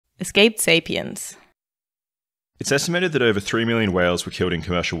Escaped Sapiens. It's estimated that over 3 million whales were killed in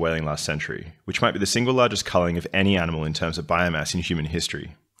commercial whaling last century, which might be the single largest culling of any animal in terms of biomass in human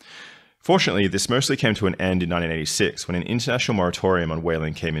history. Fortunately, this mostly came to an end in 1986 when an international moratorium on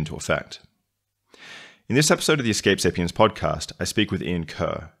whaling came into effect. In this episode of the Escaped Sapiens podcast, I speak with Iain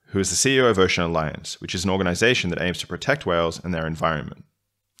Kerr, who is the CEO of Ocean Alliance, which is an organization that aims to protect whales and their environment.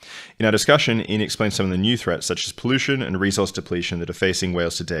 In our discussion, Iain explains some of the new threats such as pollution and resource depletion that are facing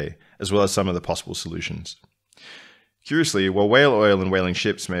whales today, as well as some of the possible solutions. Curiously, while whale oil and whaling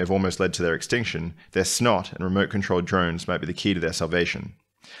ships may have almost led to their extinction, their snot and remote-controlled drones might be the key to their salvation.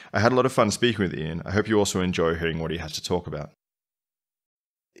 I had a lot of fun speaking with Iain. I hope you also enjoy hearing what he has to talk about.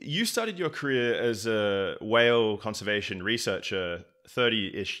 You started your career as a whale conservation researcher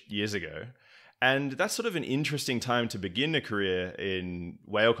 30-ish years ago, and that's sort of an interesting time to begin a career in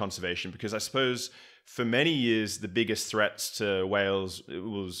whale conservation because I suppose for many years the biggest threats to whales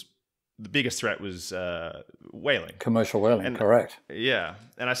was whaling. Commercial whaling, correct. Yeah.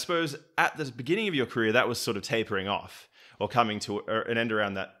 And I suppose at the beginning of your career, that was sort of tapering off or coming to an end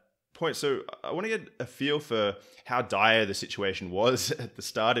around that point. So I want to get a feel for how dire the situation was at the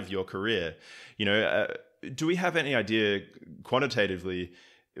start of your career. Do we have any idea quantitatively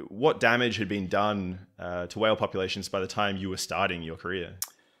what damage had been done to whale populations by the time you were starting your career?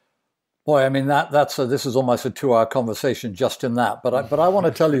 Boy, I mean, this is almost a 2-hour conversation just in that. But I want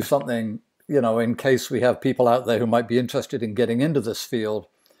to tell you something, in case we have people out there who might be interested in getting into this field.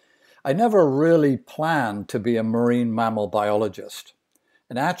 I never really planned to be a marine mammal biologist.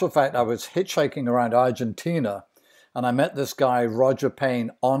 In actual fact, I was hitchhiking around Argentina, and I met this guy, Roger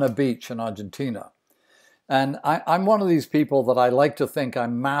Payne, on a beach in Argentina. And I'm one of these people that I like to think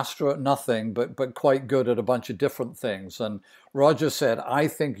I'm master at nothing, but quite good at a bunch of different things. And Roger said, I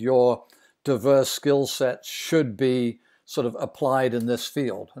think your diverse skill sets should be sort of applied in this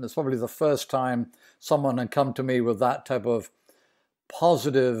field. And it's probably the first time someone had come to me with that type of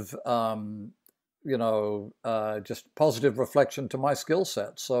positive, just positive reflection to my skill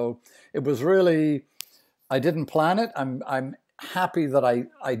set. So it was really, I didn't plan it. I'm happy that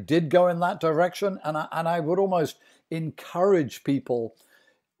I did go in that direction, and I would almost encourage people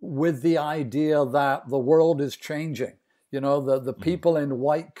with the idea that the world is changing. The people in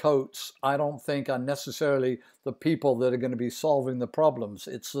white coats, I don't think are necessarily the people that are going to be solving the problems.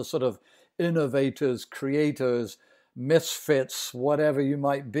 It's the sort of innovators, creators, misfits, whatever you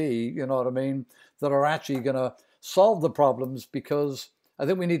might be, you know what I mean, that are actually going to solve the problems, because I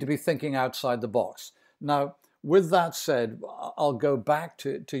think we need to be thinking outside the box. Now, with that said, I'll go back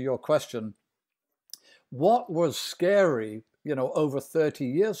to your question. What was scary, over 30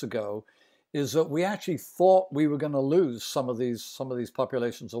 years ago, is that we actually thought we were going to lose some of these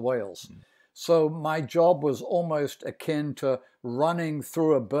populations of whales. So my job was almost akin to running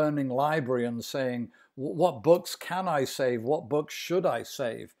through a burning library and saying, what books can I save? What books should I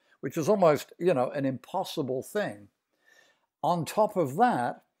save? Which is almost, an impossible thing. On top of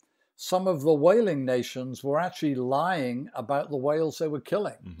that, some of the whaling nations were actually lying about the whales they were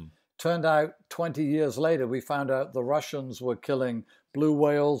killing. Mm-hmm. Turned out 20 years later, we found out the Russians were killing blue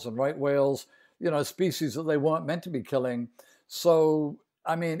whales and right whales, species that they weren't meant to be killing. So,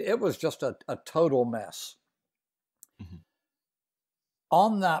 I mean, it was just a total mess. Mm-hmm.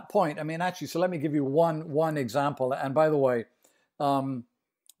 On that point, so let me give you one example. And by the way,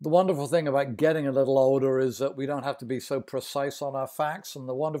 the wonderful thing about getting a little older is that we don't have to be so precise on our facts. And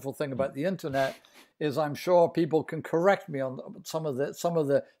the wonderful thing about the internet is I'm sure people can correct me on some of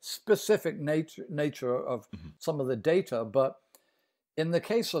the specific nature of some of the data. But in the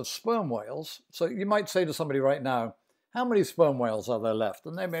case of sperm whales, so you might say to somebody right now, how many sperm whales are there left?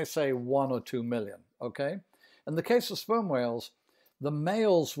 And they may say 1 or 2 million, okay? In the case of sperm whales, the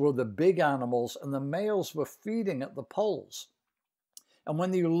males were the big animals and the males were feeding at the poles. And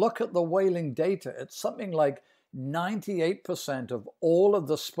when you look at the whaling data, it's something like 98% of all of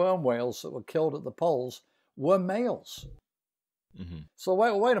the sperm whales that were killed at the poles were males. Mm-hmm. So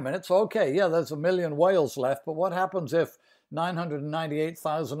wait a minute. So, okay, yeah, there's 1 million whales left, but what happens if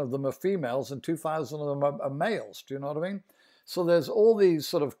 998,000 of them are females and 2,000 of them are males? Do you know what I mean? So there's all these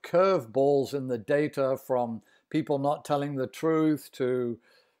sort of curveballs in the data, from people not telling the truth to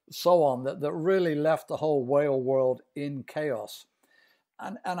so on, that really left the whole whale world in chaos.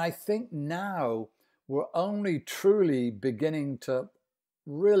 And I think now we're only truly beginning to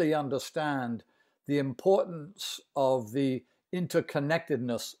really understand the importance of the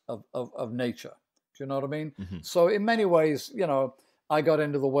interconnectedness of nature. Do you know what I mean? Mm-hmm. So in many ways, I got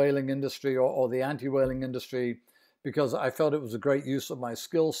into the whaling industry or the anti-whaling industry because I felt it was a great use of my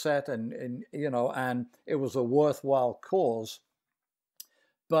skill set and it was a worthwhile cause.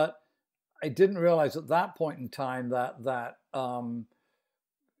 But I didn't realize at that point in time that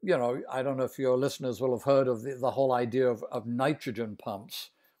you know, I don't know if your listeners will have heard of the whole idea of nitrogen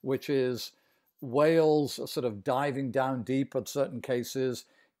pumps, which is whales are sort of diving down deep in certain cases,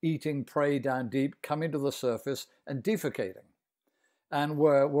 eating prey down deep, coming to the surface and defecating. And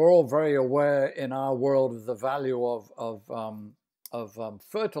we're all very aware in our world of the value of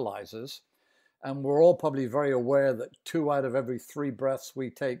fertilizers. And we're all probably very aware that 2 out of every 3 breaths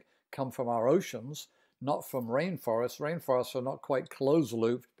we take come from our oceans, not from rainforests. Rainforests are not quite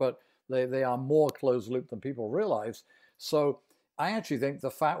closed-looped, but they are more closed-looped than people realize. So I actually think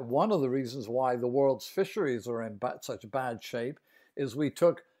the fact, one of the reasons why the world's fisheries are in such bad shape is we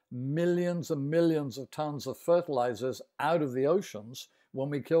took millions and millions of tons of fertilizers out of the oceans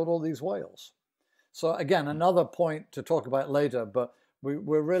when we killed all these whales. So again, another point to talk about later, but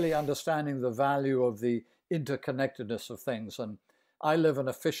we're really understanding the value of the interconnectedness of things. And I live in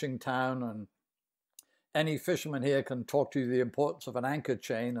a fishing town, and any fisherman here can talk to you the importance of an anchor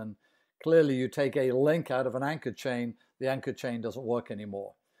chain. And clearly you take a link out of an anchor chain, the anchor chain doesn't work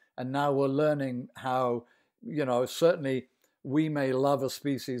anymore. And now we're learning how, you know, certainly we may love a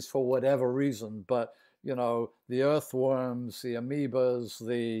species for whatever reason, but, you know, the earthworms, the amoebas,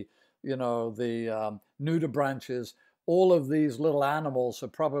 the nudibranches, all of these little animals are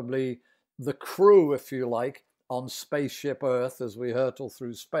probably the crew, if you like, on spaceship Earth as we hurtle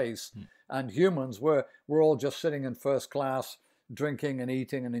through space. And humans, we're all just sitting in first class, drinking and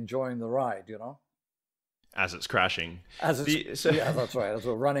eating and enjoying the ride, you know? As it's crashing. Yeah, that's right, as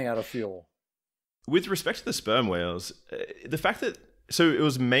we're running out of fuel. With respect to the sperm whales, the fact that, so it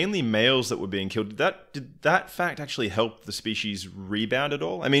was mainly males that were being killed, did that fact actually help the species rebound at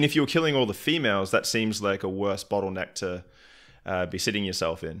all? I mean, if you were killing all the females, that seems like a worse bottleneck to be sitting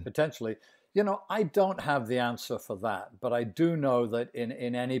yourself in. Potentially. You know, I don't have the answer for that, but I do know that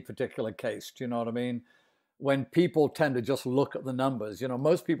in any particular case, do you know what I mean? When people tend to just look at the numbers, you know,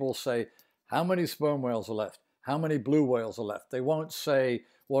 most people say, how many sperm whales are left? How many blue whales are left? They won't say,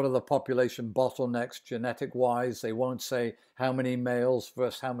 what are the population bottlenecks genetic-wise? They won't say how many males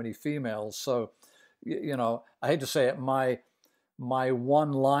versus how many females. So, you know, I hate to say it, my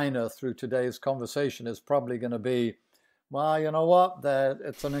one-liner through today's conversation is probably going to be, well, you know what?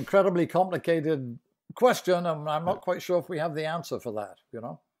 It's an incredibly complicated question, and I'm not quite sure if we have the answer for that, you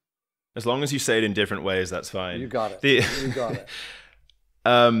know? As long as you say it in different ways, that's fine. You got it. You got it.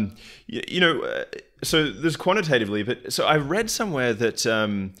 You know, so there's quantitatively, but so I read somewhere that,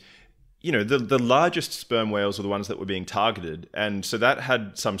 you know, the largest sperm whales were the ones that were being targeted. And so that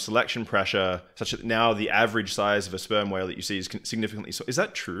had some selection pressure, such that now the average size of a sperm whale that you see is significantly so. Is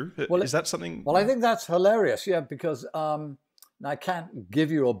that true? Well, is that something? Well, I think that's hilarious. Yeah, because I can't give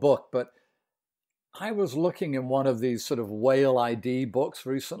you a book, but I was looking in one of these sort of whale ID books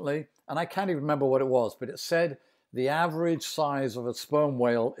recently, and I can't even remember what it was, but it said the average size of a sperm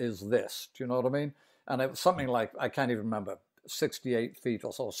whale is this. Do you know what I mean? And it was something like, I can't even remember, 68 feet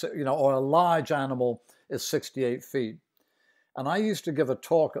or so, you know, or a large animal is 68 feet. And I used to give a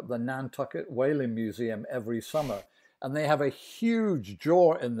talk at the Nantucket Whaling Museum every summer, and they have a huge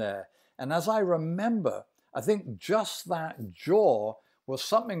jaw in there. And as I remember, I think just that jaw was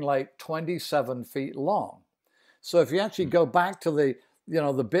something like 27 feet long. So if you actually go back to the, you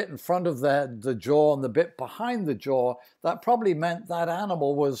know, the bit in front of the jaw and the bit behind the jaw, that probably meant that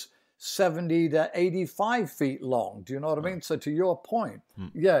animal was 70 to 85 feet long. Do you know what I mean? So to your point,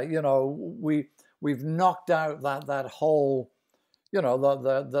 yeah, you know, we've knocked out that whole, you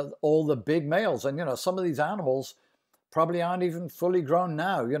know, all the big males. And, you know, some of these animals probably aren't even fully grown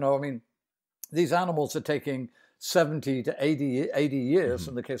now. You know, I mean, these animals are taking 70 to 80 years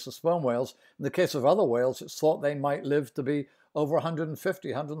in the case of sperm whales. In the case of other whales, it's thought they might live to be over 150,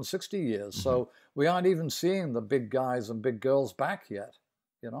 160 years. So we aren't even seeing the big guys and big girls back yet,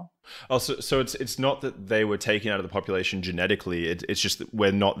 you know? Oh, so it's not that they were taken out of the population genetically. It's just that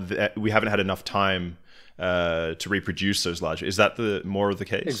we haven't had enough time to reproduce those large. Is that more of the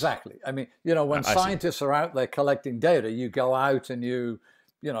case? Exactly. I mean, you know, when scientists are out there collecting data, you go out and you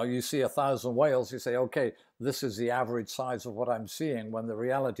see 1,000 whales, you say, okay, this is the average size of what I'm seeing, when the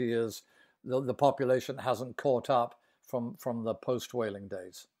reality is the population hasn't caught up from the post-whaling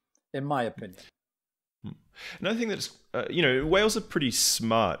days, in my opinion. Another thing that's, you know, whales are pretty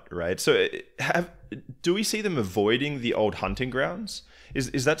smart, right? So do we see them avoiding the old hunting grounds?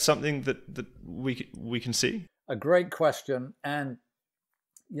 Is that something that we can see? A great question. And,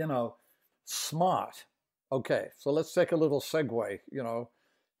 you know, smart. Okay, so let's take a little segue. You know,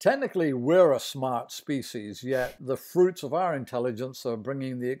 technically we're a smart species, yet the fruits of our intelligence are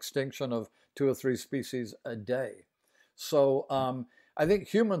bringing the extinction of 2 or 3 species a day. So I think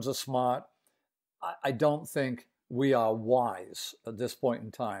humans are smart. I don't think we are wise at this point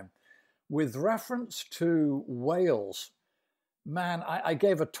in time. With reference to whales, man, I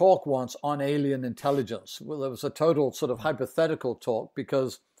gave a talk once on alien intelligence. Well, it was a total sort of hypothetical talk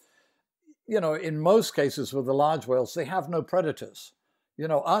because, in most cases with the large whales, they have no predators.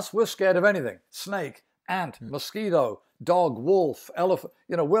 Us, we're scared of anything. Snake, ant, mosquito, dog, wolf, elephant.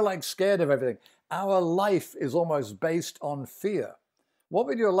 We're like scared of everything. Our life is almost based on fear. What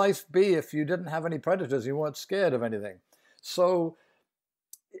would your life be if you didn't have any predators? You weren't scared of anything. So,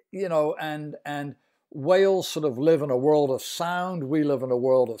 and whales sort of live in a world of sound. We live in a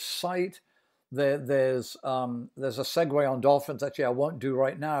world of sight. There's a segue on dolphins. Actually, I won't do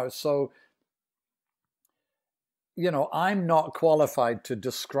right now. So, I'm not qualified to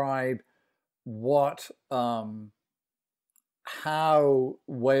describe how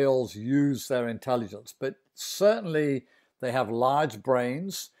whales use their intelligence, but certainly they have large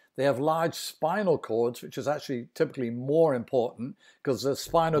brains. They have large spinal cords, which is actually typically more important because the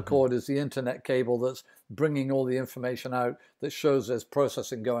spinal cord is the internet cable that's bringing all the information out that shows there's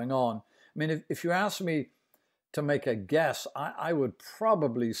processing going on. I mean, if you ask me to make a guess, I would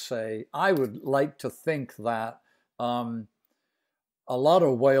probably say I would like to think that a lot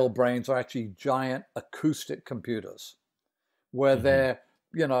of whale brains are actually giant acoustic computers where they're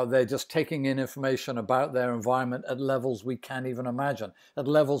just taking in information about their environment at levels we can't even imagine, at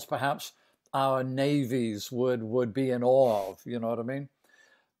levels perhaps our navies would be in awe of, you know what I mean?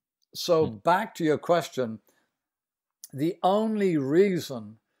 So back to your question, the only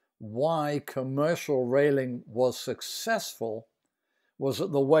reason why commercial whaling was successful was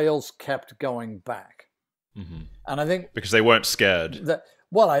that the whales kept going back. And I think because they weren't scared.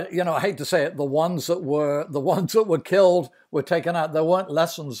 I hate to say it, the ones that were killed were taken out. There weren't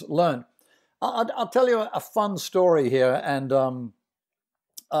lessons learned. I'll tell you a fun story here, and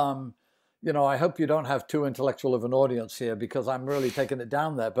I hope you don't have too intellectual of an audience here because I'm really taking it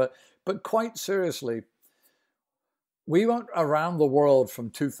down there. But quite seriously, we went around the world from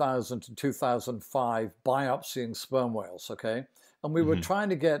 2000 to 2005 biopsying sperm whales. Okay. And we were trying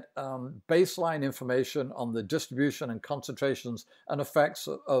to get baseline information on the distribution and concentrations and effects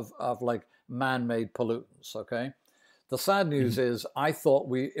of like man-made pollutants, okay? The sad news is I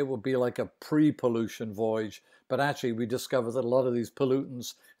thought it would be like a pre-pollution voyage, but actually we discovered that a lot of these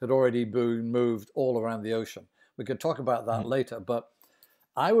pollutants had already been moved all around the ocean. We could talk about that later, but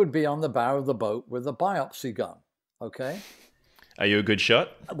I would be on the bow of the boat with a biopsy gun, okay? Are you a good shot?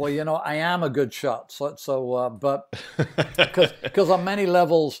 Well, I am a good shot. But because on many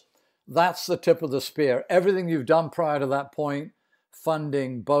levels, that's the tip of the spear. Everything you've done prior to that point,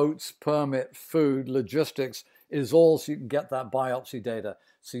 funding, boats, permit, food, logistics, is all so you can get that biopsy data.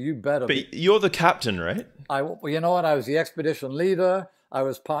 So you better. But you're the captain, right? You know what? I was the expedition leader. I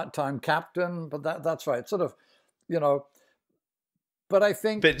was part-time captain. But that's right. Sort of, But I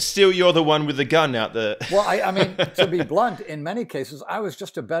think... But still, you're the one with the gun out there. Well, I mean, to be blunt, in many cases, I was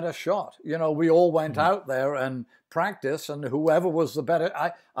just a better shot. We all went out there and practiced, and whoever was the better...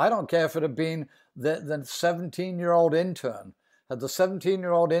 I don't care if it had been the 17-year-old intern. Had the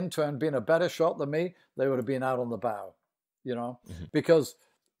 17-year-old intern been a better shot than me, they would have been out on the bow, because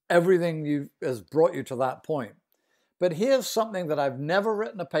everything has brought you to that point. But here's something that I've never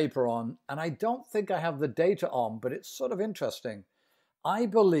written a paper on, and I don't think I have the data on, but it's sort of interesting. I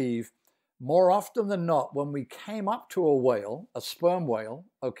believe more often than not, when we came up to a whale, a sperm whale,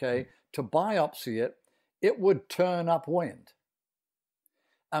 okay, to biopsy it, it would turn upwind.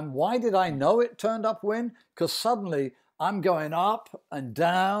 And why did I know it turned upwind? Because suddenly I'm going up and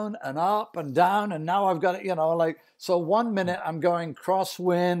down and up and down, and now I've got it, so 1 minute I'm going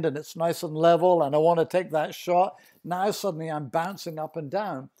crosswind and it's nice and level and I want to take that shot. Now suddenly I'm bouncing up and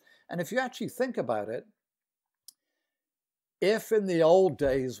down. And if you actually think about it, if in the old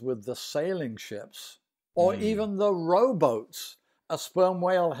days with the sailing ships or even the rowboats, a sperm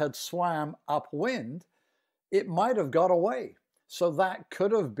whale had swam upwind, it might have got away. So that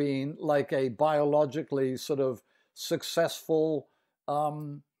could have been like a biologically sort of successful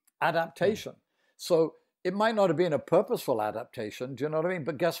adaptation. So it might not have been a purposeful adaptation, do you know what I mean?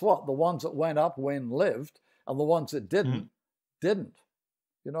 But guess what? The ones that went upwind lived, and the ones that didn't. You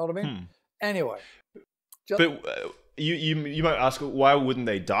know what I mean? Anyway. You might ask, why wouldn't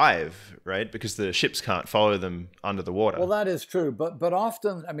they dive, right? Because the ships can't follow them under the water. Well, that is true, but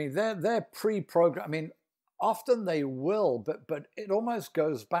often, I mean, they're pre-programmed. I mean, often they will, but it almost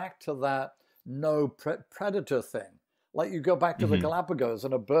goes back to that no predator thing. Like you go back to the Galapagos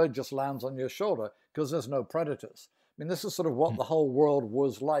and a bird just lands on your shoulder because there's no predators. I mean, this is sort of what the whole world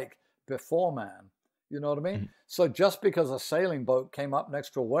was like before man. You know what I mean? Mm-hmm. So just because a sailing boat came up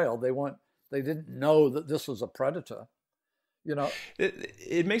next to a whale, they didn't know that this was a predator. You know,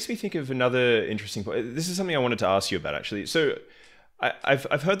 it makes me think of another interesting point. This is something I wanted to ask you about, actually. So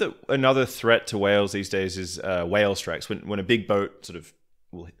I've heard that another threat to whales these days is whale strikes. When a big boat sort of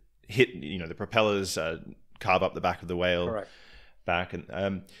will hit, you know, the propellers carve up the back of the whale. correct. Back.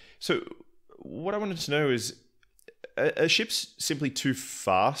 And so what I wanted to know is, are ships simply too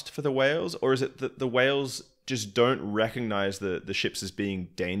fast for the whales, or is it that the whales just don't recognize the ships as being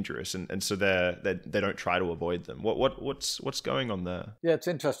dangerous, and so they don't try to avoid them? What's going on there? Yeah, it's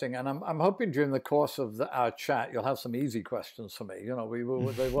interesting, and I'm hoping during the course of our chat you'll have some easy questions for me. You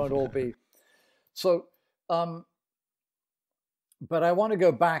know, they won't all be so. But I want to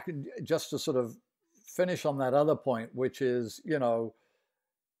go back just to sort of finish on that other point, which is, you know,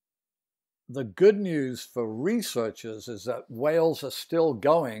 the good news for researchers is that whales are still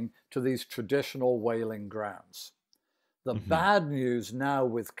going to these traditional whaling grounds. The bad news now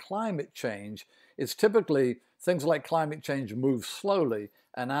with climate change is typically things like climate change move slowly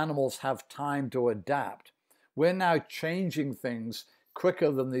and animals have time to adapt. We're now changing things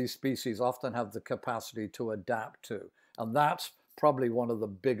quicker than these species often have the capacity to adapt to. And that's probably one of the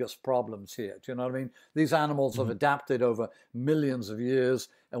biggest problems here. Do you know what I mean? These animals have adapted over millions of years,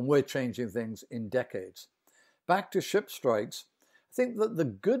 and we're changing things in decades. Back to ship strikes, I think that the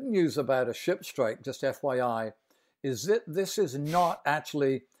good news about a ship strike, just FYI, is that this is not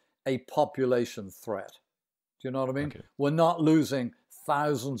actually a population threat. Do you know what I mean? Okay. We're not losing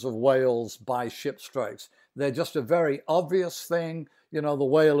thousands of whales by ship strikes. They're just a very obvious thing. You know, the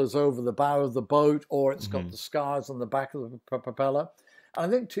whale is over the bow of the boat, or it's got the scars on the back of the propeller. And I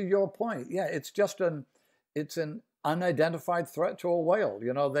think to your point, yeah, it's an unidentified threat to a whale.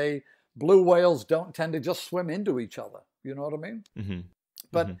 You know, blue whales don't tend to just swim into each other. You know what I mean? Mm-hmm.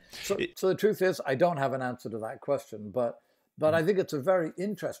 But so the truth is, I don't have an answer to that question, but I think it's a very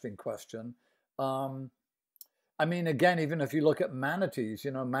interesting question. I mean, again, even if you look at manatees,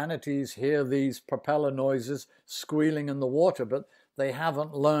 you know, manatees hear these propeller noises squealing in the water, but they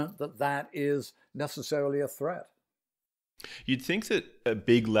haven't learned that that is necessarily a threat. You'd think that a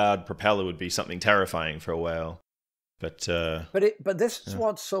big, loud propeller would be something terrifying for a whale, but this is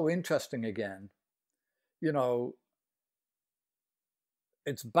what's so interesting again. You know,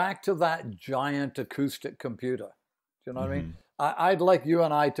 it's back to that giant acoustic computer. Do you know what I mean? I'd like you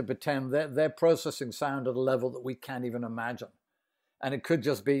and I to pretend that they're processing sound at a level that we can't even imagine. And it could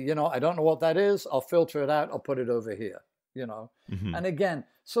just be, you know, I don't know what that is. I'll filter it out. I'll put it over here, you know. And again,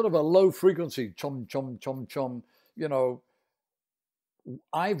 sort of a low frequency, chum, chum, chum, chum. You know,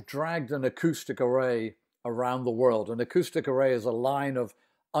 I've dragged an acoustic array around the world. An acoustic array is a line of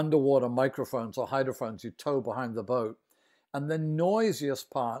underwater microphones or hydrophones you tow behind the boat. And the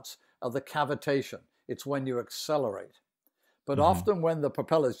noisiest parts are the cavitation. It's when you accelerate. But often when the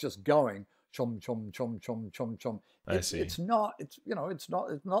propeller is just going, chum, chum, chum, chum, chum, chum, it's not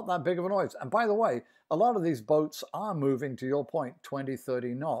that big of a noise. And by the way, a lot of these boats are moving, to your point, 20,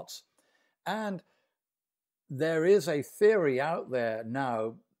 30 knots. And there is a theory out there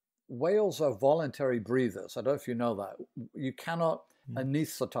now, whales are voluntary breathers. I don't know if you know that. You cannot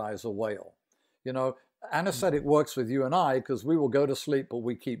anesthetize a whale. You know, anesthetic works with you and I because we will go to sleep, but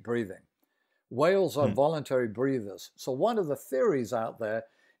we keep breathing. Whales are voluntary breathers. So one of the theories out there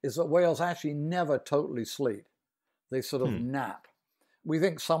is that whales actually never totally sleep. They sort of nap. We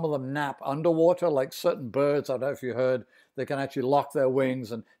think some of them nap underwater, like certain birds. I don't know if you heard, they can actually lock their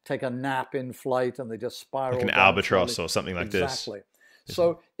wings and take a nap in flight, and they just spiral. Like an albatross or something like this. Exactly.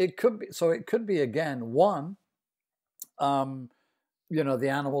 So it could be again, one, you know, the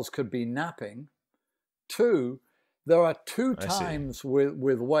animals could be napping. Two, there are two times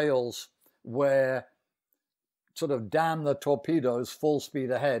with whales where sort of damn the torpedoes, full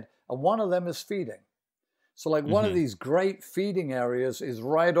speed ahead, and one of them is feeding. So like one of these great feeding areas is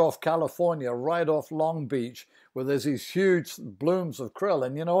right off California, right off Long Beach, where there's these huge blooms of krill.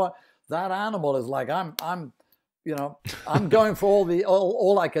 And you know what? That animal is like, I'm going for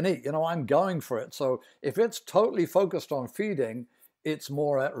all I can eat. You know, I'm going for it. So if it's totally focused on feeding, it's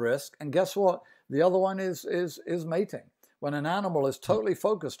more at risk. And guess what? The other one is mating. When an animal is totally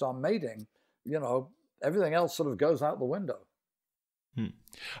focused on mating, you know, everything else sort of goes out the window.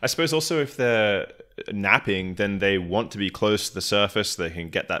 I suppose also if they're napping, then they want to be close to the surface. They can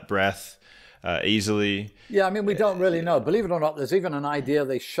get that breath easily. Yeah, I mean, we don't really know. Believe it or not, there's even an idea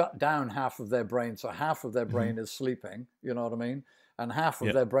they shut down half of their brain. So half of their brain is sleeping, you know what I mean? And half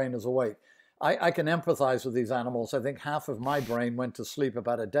of their brain is awake. I can empathize with these animals. I think half of my brain went to sleep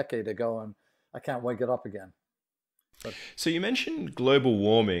about a decade ago, and I can't wake it up again. So you mentioned global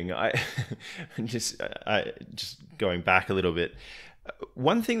warming. Just going back a little bit.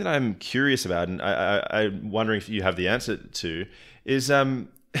 One thing that I'm curious about, and I'm wondering if you have the answer to, is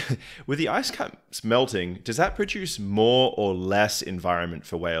with the ice caps melting, does that produce more or less environment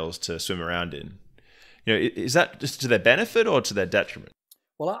for whales to swim around in? You know, is that just to their benefit or to their detriment?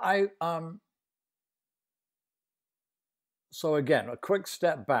 Well, so again, a quick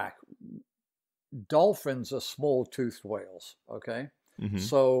step back. Dolphins are small-toothed whales, okay? Mm-hmm.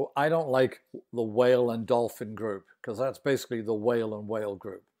 So I don't like the whale and dolphin group because that's basically the whale and whale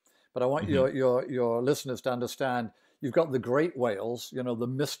group. But I want your listeners to understand you've got the great whales, you know, the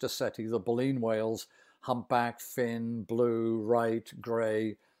Mystaceti, the baleen whales, humpback, fin, blue, right,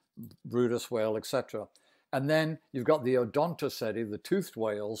 gray, Brutus whale, etc. And then you've got the Odontoceti, the toothed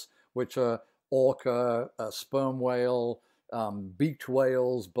whales, which are orca, sperm whale, beaked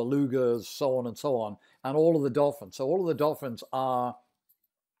whales, belugas, so on and so on, and all of the dolphins. So all of the dolphins are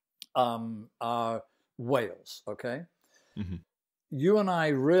whales, okay? Mm-hmm. You and I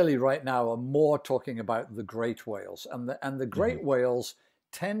really right now are more talking about the great whales, and the great whales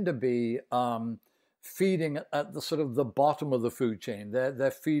tend to be feeding at the sort of the bottom of the food chain.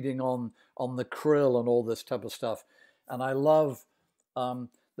 They're feeding on the krill and all this type of stuff. And I love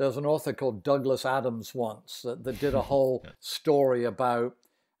there's an author called Douglas Adams once that did a whole story about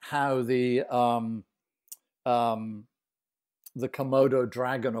how the Komodo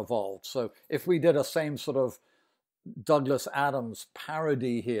dragon evolved. So if we did a same sort of Douglas Adams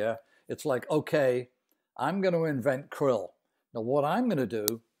parody here, it's like, okay, I'm going to invent krill. Now what I'm going to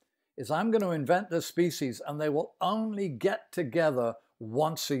do is I'm going to invent this species and they will only get together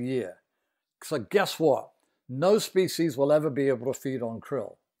once a year. So guess what? No species will ever be able to feed on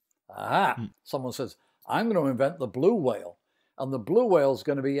krill. Someone says, I'm going to invent the blue whale. And the blue whale is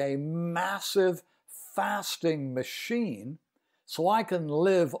going to be a massive fasting machine so I can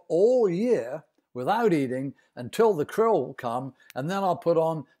live all year without eating until the krill will come, and then I'll put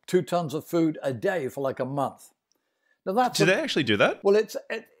on 2 tons of food a day for like a month. Now that's do they actually do that? Well,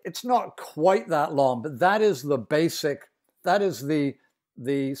 it's not quite that long, but that is the basic, that is the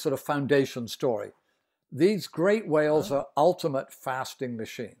sort of foundation story. These great whales are ultimate fasting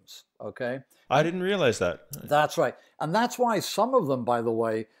machines, okay? I didn't realize that. That's right. And that's why some of them, by the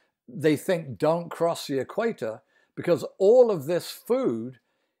way, they think don't cross the equator, because all of this food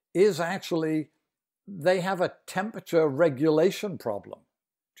is actually, they have a temperature regulation problem.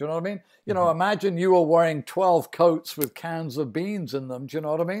 Do you know what I mean? You know, imagine you were wearing 12 coats with cans of beans in them. Do you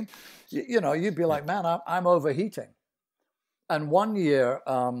know what I mean? You know, you'd be like, man, I'm overheating. And one year,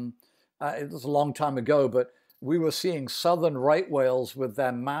 it was a long time ago, but we were seeing southern right whales with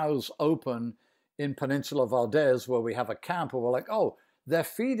their mouths open in Peninsula Valdez, where we have a camp, and we're like, oh, they're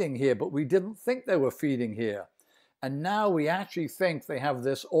feeding here, but we didn't think they were feeding here. And now we actually think they have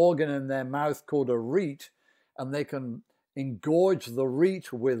this organ in their mouth called a reet, and they can engorge the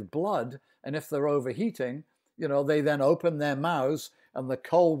reet with blood. And if they're overheating, you know, they then open their mouths and the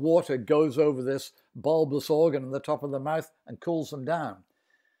cold water goes over this bulbous organ in the top of the mouth and cools them down.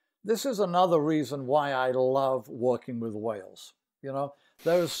 This is another reason why I love working with whales. You know,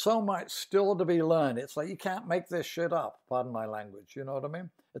 there is so much still to be learned. It's like, you can't make this shit up, pardon my language. You know what I mean?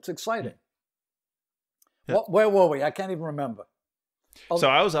 It's exciting. Yeah. Where were we? I can't even remember. So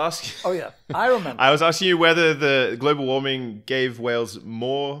I was asking... Oh, yeah, I remember. I was asking you whether the global warming gave whales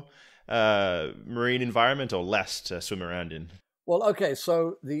more marine environment or less to swim around in. Well, okay,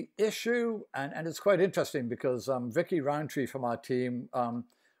 so the issue, and it's quite interesting because Vicky Roundtree from our team,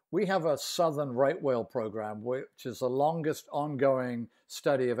 we have a southern right whale program, which is the longest ongoing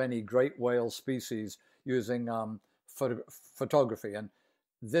study of any great whale species using photography. And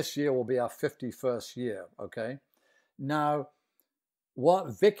this year will be our 51st year, okay? Now,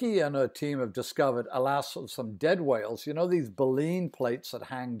 what Vicky and her team have discovered allows some dead whales, you know, these baleen plates that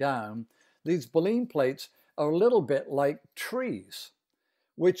hang down, these baleen plates are a little bit like trees,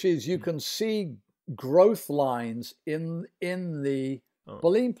 which is you can see growth lines in the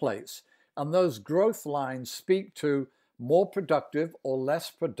baleen plates. And those growth lines speak to more productive or less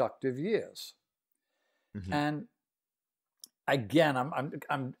productive years. And again,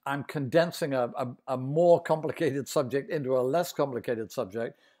 I'm condensing a more complicated subject into a less complicated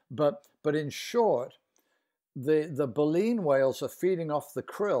subject, but in short, the baleen whales are feeding off the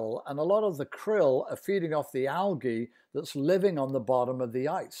krill, and a lot of the krill are feeding off the algae that's living on the bottom of the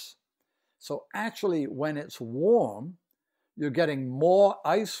ice. So actually, when it's warm, you're getting more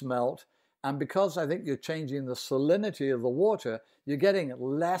ice melt, and because I think you're changing the salinity of the water, you're getting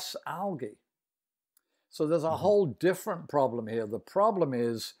less algae. So there's a whole different problem here. The problem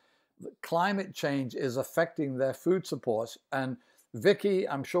is climate change is affecting their food supports. And Vicky,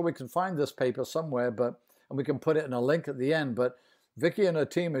 I'm sure we can find this paper somewhere, and we can put it in a link at the end, but Vicky and her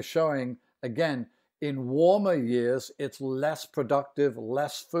team are showing, again, in warmer years, it's less productive,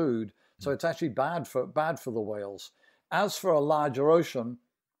 less food. So it's actually bad for the whales. As for a larger ocean,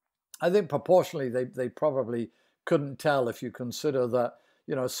 I think proportionally they probably couldn't tell if you consider that,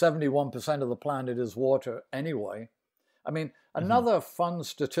 71% of the planet is water anyway. I mean, another fun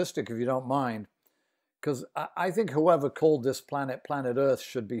statistic, if you don't mind, because I think whoever called this planet Earth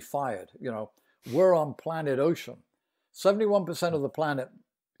should be fired. We're on planet ocean. 71% of the planet,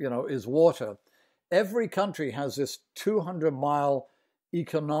 is water. Every country has this 200-mile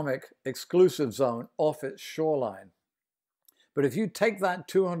economic exclusive zone off its shoreline. But if you take that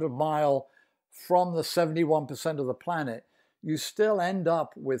 200-mile from the 71% of the planet, you still end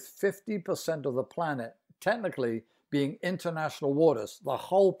up with 50% of the planet technically being international waters, the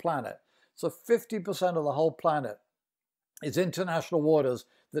whole planet. So 50% of the whole planet is international waters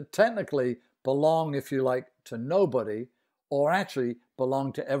that technically belong, if you like, to nobody, or actually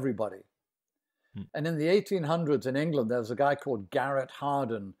belong to everybody. And in the 1800s in England, there was a guy called Garrett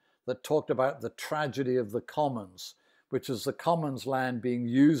Hardin that talked about the tragedy of the commons, which is the commons land being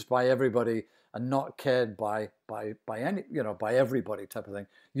used by everybody and not cared by any, by everybody type of thing.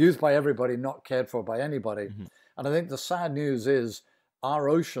 Used by everybody, not cared for by anybody. And I think the sad news is our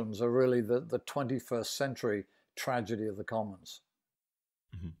oceans are really the 21st century tragedy of the commons.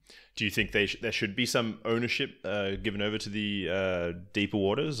 Do you think there should be some ownership given over to the deeper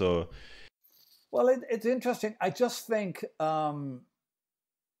waters, or? Well, it's interesting. I just think, so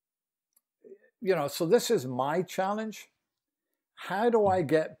this is my challenge. How do I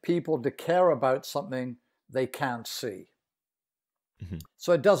get people to care about something they can't see?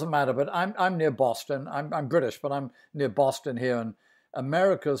 So it doesn't matter, but I'm near Boston. I'm British, but I'm near Boston here. And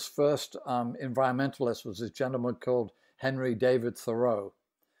America's first environmentalist was this gentleman called Henry David Thoreau.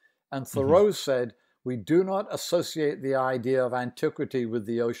 And Thoreau said, "We do not associate the idea of antiquity with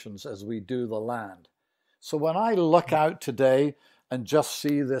the oceans as we do the land." So when I look out today and just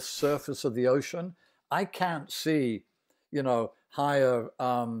see this surface of the ocean, I can't see, higher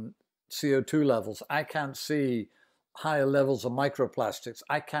CO2 levels. I can't see higher levels of microplastics.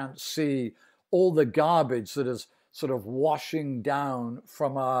 I can't see all the garbage that is sort of washing down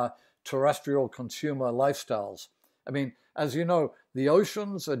from our terrestrial consumer lifestyles. I mean, as you know, the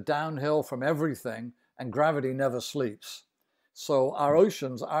oceans are downhill from everything, and gravity never sleeps. So our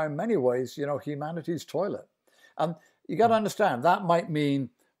oceans are in many ways, humanity's toilet. And you got to understand, that might mean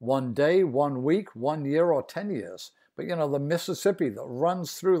one day, 1 week, 1 year, or 10 years. But, the Mississippi that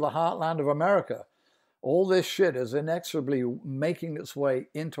runs through the heartland of America, all this shit is inexorably making its way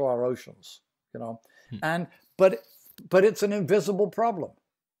into our oceans, but it's an invisible problem,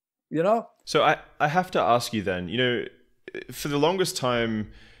 So I have to ask you then, for the longest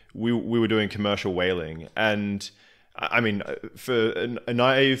time we were doing commercial whaling, and I mean, for a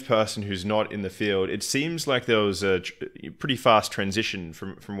naive person who's not in the field, it seems like there was a pretty fast transition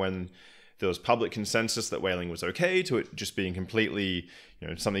from when there was public consensus that whaling was okay to it just being completely,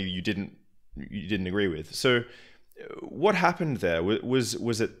 something you didn't agree with. So what happened there?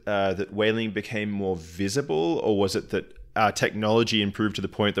 Was it that whaling became more visible, or was it that our technology improved to the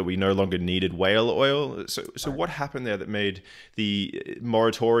point that we no longer needed whale oil? So what happened there that made the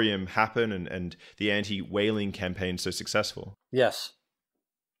moratorium happen and the anti-whaling campaign so successful? Yes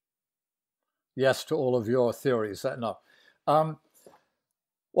to all of your theories.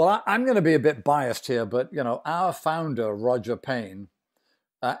 Well, I'm going to be a bit biased here, but our founder, Roger Payne,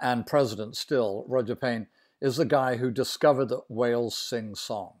 and president still, Roger Payne, is the guy who discovered that whales sing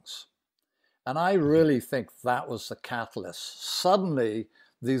songs. And I really think that was the catalyst. Suddenly,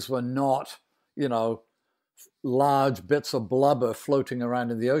 these were not, large bits of blubber floating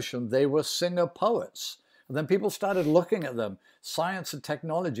around in the ocean. They were singer poets. And then people started looking at them. Science and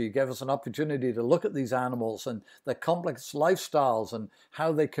technology gave us an opportunity to look at these animals and their complex lifestyles and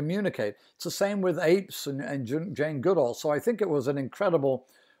how they communicate. It's the same with apes and Jane Goodall. So I think it was an incredible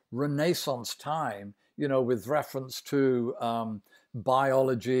Renaissance time, with reference to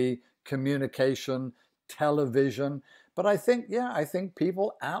biology, communication, television. But I think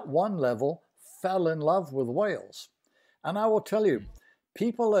people at one level fell in love with whales. And I will tell you,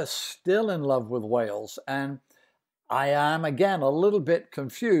 people are still in love with whales. And I am, again, a little bit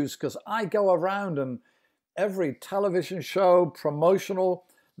confused because I go around and every television show, promotional,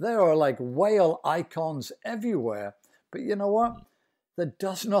 there are like whale icons everywhere. But you know what? There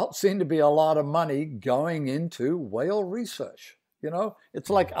does not seem to be a lot of money going into whale research. It's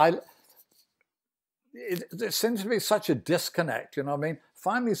like there seems to be such a disconnect, you know what I mean?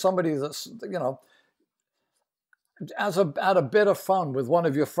 Find me somebody that's, you know, at a bit of fun with one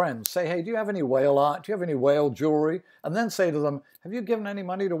of your friends. Say, hey, do you have any whale art? Do you have any whale jewelry? And then say to them, have you given any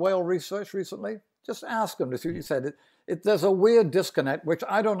money to whale research recently? Just ask them to see what you said. There's a weird disconnect, which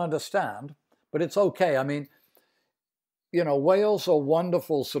I don't understand, but it's okay. I mean, you know, whales are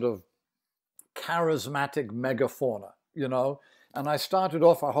wonderful sort of charismatic megafauna, you know? And I started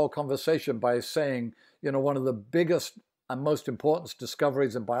off our whole conversation by saying, you know, one of the biggest and most important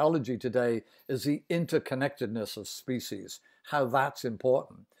discoveries in biology today is the interconnectedness of species, how that's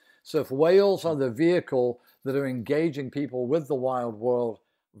important. So if whales are the vehicle that are engaging people with the wild world,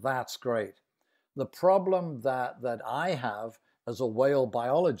 that's great. The problem that I have as a whale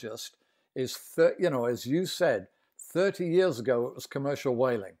biologist is, you know, as you said, 30 years ago it was commercial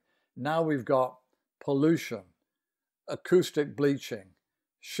whaling. Now we've got pollution, acoustic bleaching,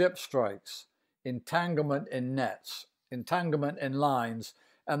 ship strikes, entanglement in nets, entanglement in lines,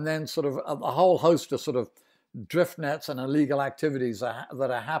 and then sort of a whole host of sort of drift nets and illegal activities that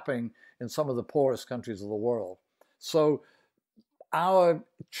are happening in some of the poorest countries of the world. So our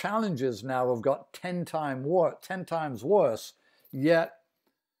challenges now have got 10 times worse, yet,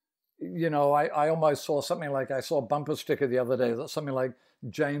 you know, I almost saw something like, I saw a bumper sticker the other day that's something like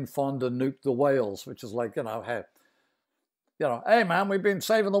Jane Fonda nuked the whales, which is like, you know, hey man, we've been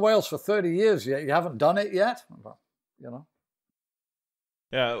saving the whales for 30 years yet. You haven't done it yet? You know?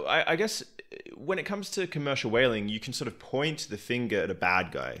 Yeah, I guess when it comes to commercial whaling, you can sort of point the finger at a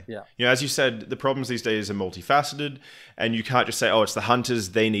bad guy. Yeah. You know, as you said, the problems these days are multifaceted, and you can't just say, oh, it's the hunters,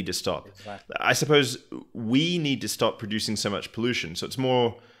 they need to stop. Exactly. I suppose we need to stop producing so much pollution. So it's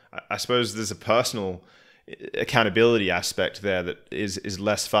more, I suppose there's a personal accountability aspect there that is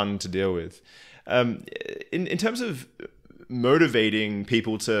less fun to deal with. In terms of motivating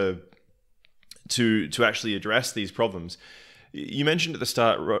people to actually address these problems, you mentioned at the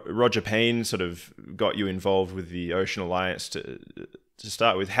start Roger Payne sort of got you involved with the Ocean Alliance to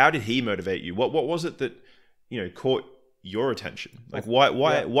start with. How did he motivate you? What was it that, you know, caught your attention? Like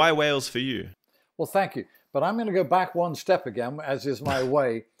why whales for you? Well, thank you. But I'm going to go back one step again, as is my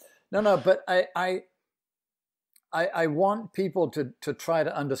way. No, but I want people to try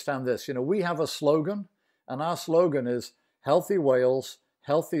to understand this. You know, we have a slogan, and our slogan is healthy whales,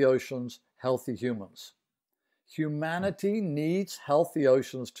 healthy oceans, healthy humans. Humanity needs healthy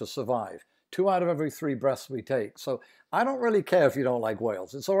oceans to survive. 2 out of every 3 breaths we take. So I don't really care if you don't like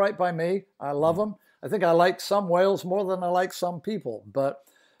whales. It's all right by me. I love them. I think I like some whales more than I like some people. But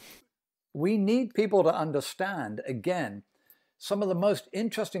we need people to understand, again, some of the most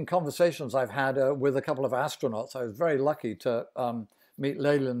interesting conversations I've had with a couple of astronauts. I was very lucky to meet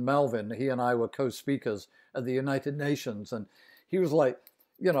Leland Melvin. He and I were co-speakers at the United Nations. And he was like,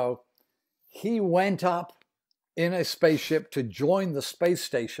 you know, he went up in a spaceship to join the space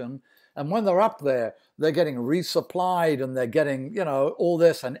station. And when they're up there, they're getting resupplied and they're getting, you know, all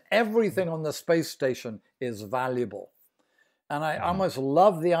this, and everything on the space station is valuable. And I almost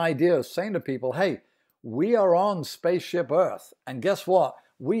love the idea of saying to people, hey, we are on spaceship Earth, and guess what?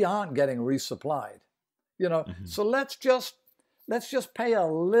 We aren't getting resupplied. You know, so let's just pay a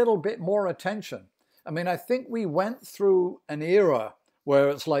little bit more attention. I mean, I think we went through an era where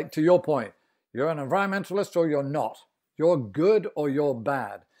it's like, to your point, you're an environmentalist or you're not. You're good or you're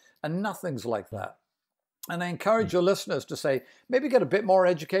bad. And nothing's like that. And I encourage your listeners to say, maybe get a bit more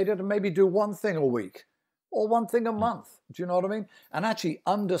educated and maybe do one thing a week or one thing a month. Do you know what I mean? And actually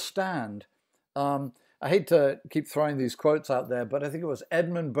understand. I hate to keep throwing these quotes out there, but I think it was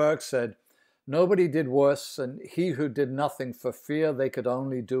Edmund Burke said, nobody did worse than he who did nothing for fear they could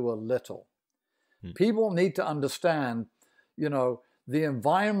only do a little. People need to understand, you know, the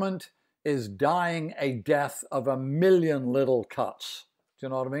environment is dying a death of 1,000,000 little cuts. Do you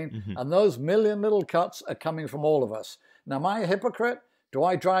know what I mean? And those 1,000,000 little cuts are coming from all of us. Now, am I a hypocrite? Do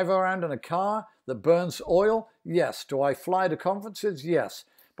I drive around in a car that burns oil? Yes. Do I fly to conferences? Yes.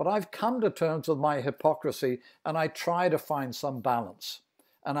 But I've come to terms with my hypocrisy, and I try to find some balance.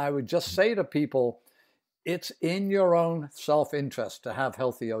 And I would just say to people, it's in your own self-interest to have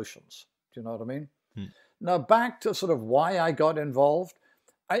healthy oceans. Do you know what I mean? Now, back to sort of why I got involved.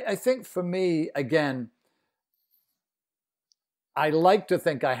 I think for me, again, I like to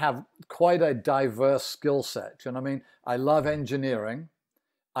think I have quite a diverse skill set. You know what I mean? I love engineering.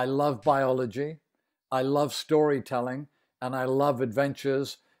 I love biology. I love storytelling. And I love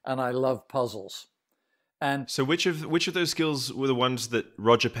adventures. And I love puzzles. And so which of those skills were the ones that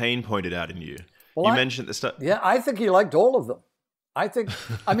Roger Payne pointed out in you? Well, you mentioned at the start. Yeah, I think he liked all of them. I think,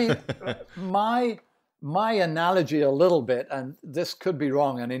 I mean, my analogy a little bit, and this could be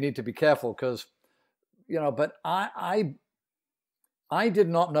wrong, and I need to be careful because but I did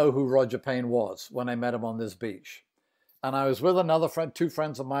not know who Roger Payne was when I met him on this beach. And I was with another friend, two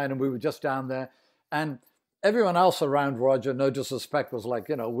friends of mine, and we were just down there. And everyone else around Roger, no disrespect, was like,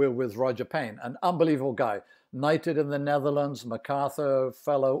 we're with Roger Payne, an unbelievable guy, knighted in the Netherlands, MacArthur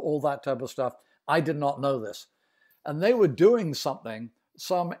Fellow, all that type of stuff. I did not know this. And they were doing something,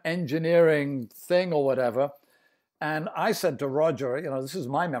 some engineering thing or whatever. And I said to Roger, this is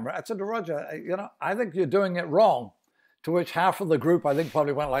my memory. I said to Roger, I think you're doing it wrong. To which half of the group, I think,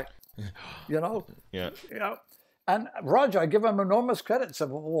 probably went like, Yeah. And Roger, I give him enormous credit. Said,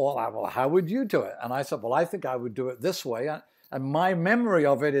 well, how would you do it? And I said, well, I think I would do it this way. And my memory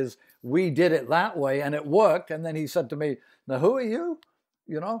of it is we did it that way and it worked. And then he said to me, now, who are you?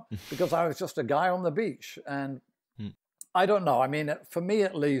 Because I was just a guy on the beach. And I don't know. I mean, for me,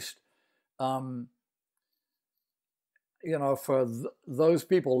 at least, for those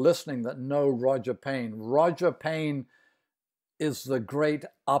people listening that know Roger Payne is the great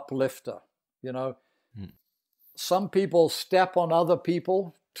uplifter. Some people step on other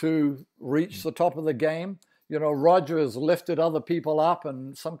people to reach the top of the game. Roger has lifted other people up,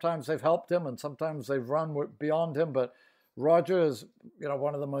 and sometimes they've helped him and sometimes they've run beyond him. But Roger is,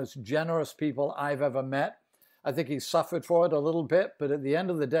 one of the most generous people I've ever met. I think he suffered for it a little bit, but at the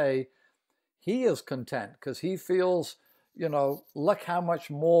end of the day, he is content because he feels, look how much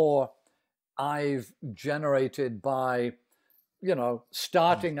more I've generated by,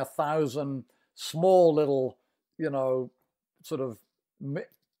 starting 1,000 small little, sort of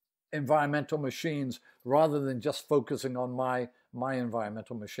environmental machines rather than just focusing on my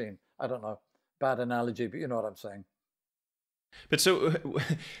environmental machine. I don't know, bad analogy, but you know what I'm saying. But so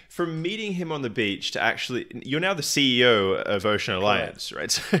from meeting him on the beach to actually, you're now the CEO of Ocean Alliance,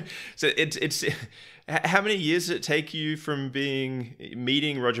 right? So it's how many years did it take you from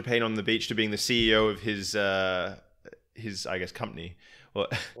meeting Roger Payne on the beach to being the CEO of his I guess, company?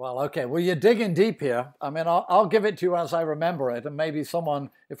 Well, okay. Well, you're digging deep here. I mean, I'll give it to you as I remember it, and maybe someone,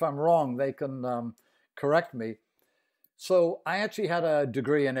 if I'm wrong, they can correct me. So I actually had a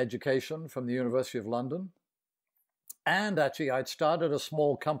degree in education from the University of London. And actually, I'd started a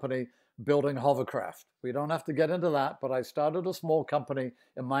small company building hovercraft. We don't have to get into that, but I started a small company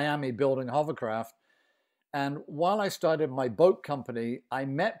in Miami building hovercraft. And while I started my boat company, I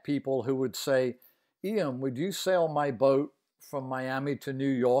met people who would say, Iain, would you sail my boat from Miami to New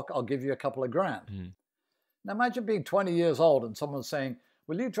York? I'll give you a couple of grand. Now imagine being 20 years old and someone saying,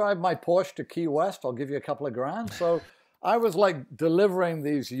 will you drive my Porsche to Key West? I'll give you a couple of grand. So I was like delivering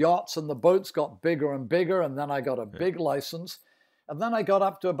these yachts, and the boats got bigger and bigger. And then I got a big license. And then I got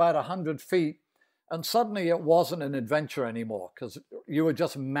up to about 100 feet. And suddenly it wasn't an adventure anymore because you were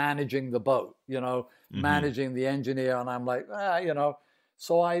just managing the boat, managing the engineer. And I'm like,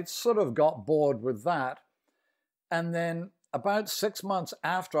 So I sort of got bored with that. And then about 6 months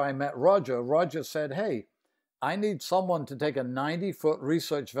after I met Roger said, hey, I need someone to take a 90-foot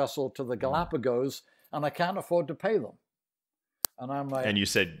research vessel to the Galapagos, and I can't afford to pay them. And I'm like, and you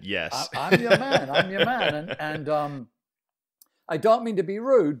said yes. I'm your man. I'm your man. And I don't mean to be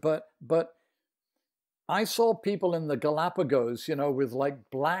rude, but I saw people in the Galapagos, with like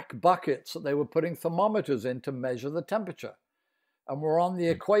black buckets that they were putting thermometers in to measure the temperature. And we're on the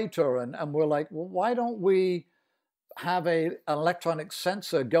equator, and we're like, well, why don't we have an electronic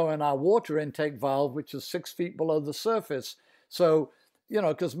sensor go in our water intake valve, which is 6 feet below the surface? So,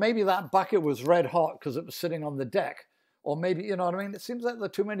 because maybe that bucket was red hot because it was sitting on the deck. Or maybe, you know what I mean? It seems like there are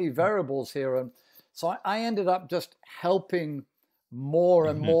too many variables here. And so I ended up just helping more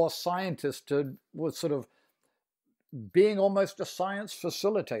and more scientists with sort of being almost a science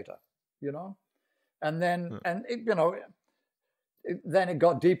facilitator, And then, then it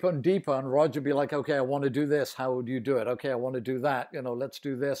got deeper and deeper, and Roger would be like, okay, I want to do this. How would you do it? Okay, I want to do that. Let's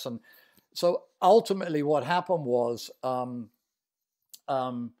do this. And so ultimately what happened was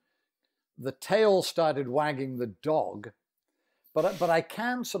the tail started wagging the dog. But I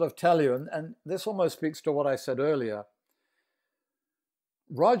can sort of tell you, and this almost speaks to what I said earlier,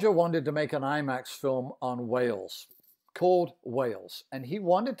 Roger wanted to make an IMAX film on whales called Whales. And he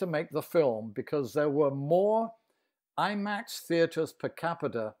wanted to make the film because there were more IMAX theaters per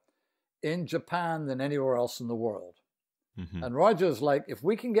capita in Japan than anywhere else in the world. And Roger's like, if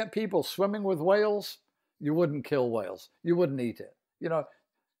we can get people swimming with whales, you wouldn't kill whales. You wouldn't eat it.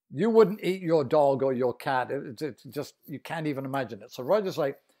 You wouldn't eat your dog or your cat. It's just, you can't even imagine it. So Roger's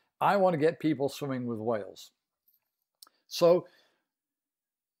like, I want to get people swimming with whales. So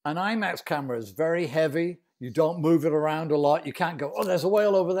an IMAX camera is very heavy. You don't move it around a lot. You can't go, oh, there's a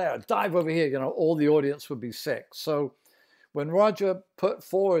whale over there. Dive over here. All the audience would be sick. So when Roger put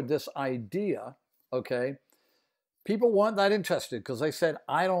forward this idea okay, people weren't that interested because they said,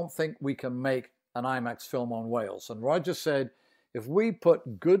 I don't think we can make an IMAX film on whales. And Roger said, if we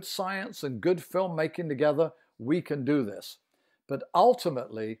put good science and good filmmaking together, we can do this. But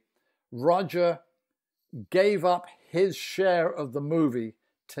ultimately, Roger gave up his share of the movie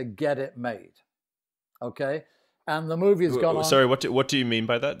to get it made. Okay? And the movie's gone on. Sorry, what do you mean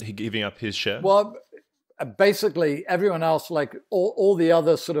by that? He giving up his share? Well, basically, everyone else, like all the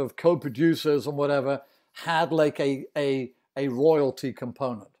other sort of co-producers and whatever, had like a royalty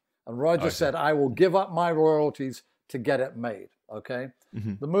component. And Roger said, I will give up my royalties to get it made. Okay?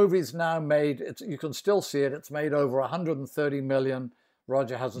 Mm-hmm. The movie's now made, you can still see it. It's made over 130 million.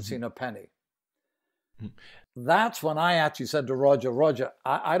 Roger hasn't seen a penny. Mm-hmm. That's when I actually said to Roger,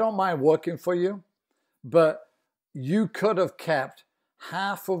 I don't mind working for you, but you could have kept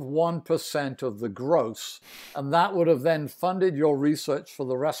 0.5% of the gross, and that would have then funded your research for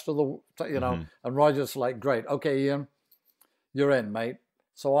the rest of the, you know, and Roger's like, great, okay, Iain, you're in, mate.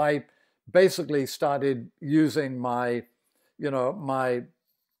 So I basically started using my, you know, my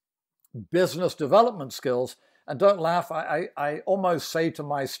business development skills. And don't laugh, I almost say to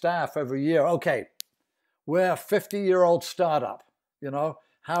my staff every year, okay, we're a 50-year-old startup, you know,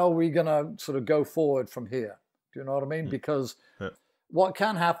 how are we going to sort of go forward from here? Do you know what I mean? Because what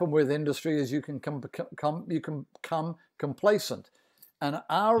can happen with industry is you can become complacent. And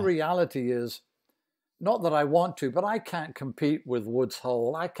our reality is, not that I want to, but I can't compete with Woods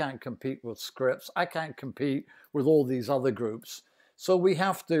Hole. I can't compete with Scripps. I can't compete with all these other groups. So we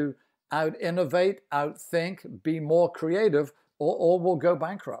have to out-innovate, out-think, be more creative, or we'll go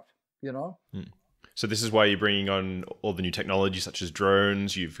bankrupt, you know? So this is why you're bringing on all the new technology, such as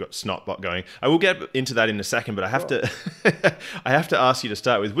drones. You've got Snotbot going. I will get into that in a second, but I have to, I have to ask you to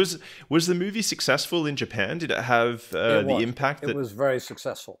start with: was the movie successful in Japan? Did it have the impact? It was very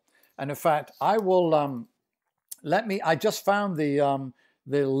successful, and in fact, I will I just found the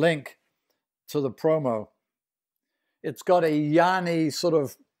link to the promo. It's got a Yanni sort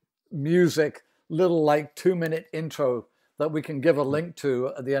of music, little like 2-minute intro that we can give a link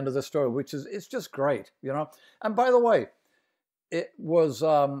to at the end of the story, which is, it's just great, you know? And by the way, it was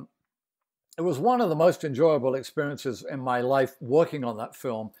one of the most enjoyable experiences in my life working on that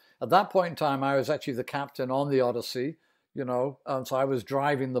film. At that point in time, I was actually the captain on the Odyssey, you know, so I was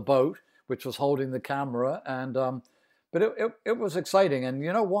driving the boat, which was holding the camera, and but it was exciting. And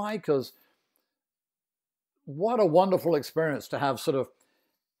you know why? Because what a wonderful experience to have sort of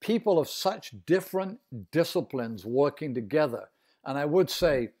people of such different disciplines working together. And I would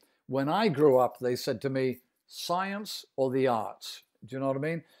say, when I grew up, they said to me, science or the arts. Do you know what I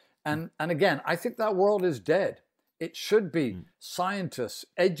mean? And again, I think that world is dead. It should be scientists,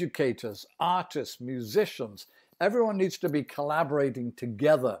 educators, artists, musicians. Everyone needs to be collaborating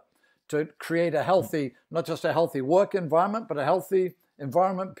together to create a healthy, not just a healthy work environment, but a healthy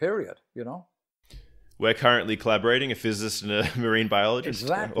environment, period, you know? We're currently collaborating, a physicist and a marine biologist,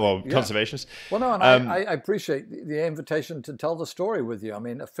 or conservationist. Well, no, and I appreciate the invitation to tell the story with you. I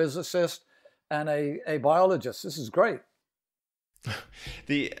mean, a physicist and a biologist. This is great.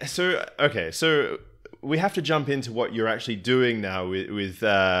 So we have to jump into what you're actually doing now with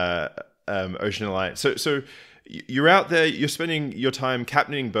Ocean Alliance. So you're out there, you're spending your time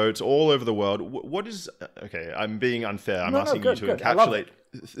captaining boats all over the world. What is, okay, I'm being unfair. I'm asking you to encapsulate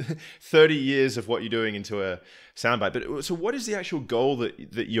 30 years of what you're doing into a soundbite. But so what is the actual goal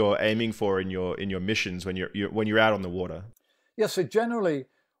that you're aiming for in your missions when you're out on the water? Yeah, so generally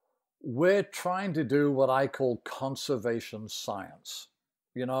we're trying to do what I call conservation science,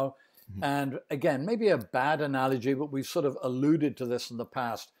 you know? And again, maybe a bad analogy, but we've sort of alluded to this in the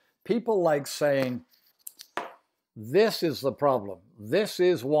past. People like saying, this is the problem. This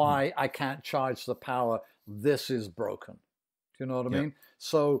is why I can't charge the power. This is broken. Do you know what I mean?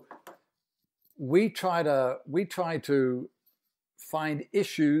 So we try to find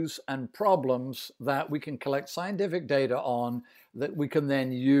issues and problems that we can collect scientific data on that we can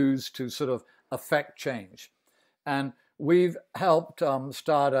then use to sort of affect change. And we've helped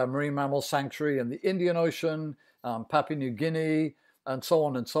start a marine mammal sanctuary in the Indian Ocean, Papua New Guinea, and so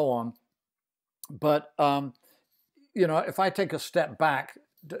on and so on. But you know, if I take a step back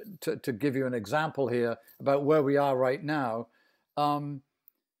to give you an example here about where we are right now,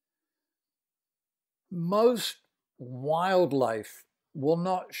 most wildlife will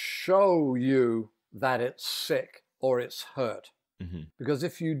not show you that it's sick or it's hurt. Because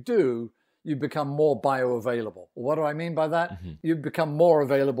if you do, you become more bioavailable. What do I mean by that? You become more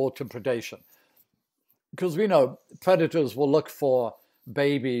available to predation. Because we know predators will look for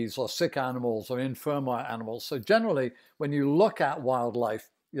babies or sick animals or infirm animals. So generally, when you look at wildlife,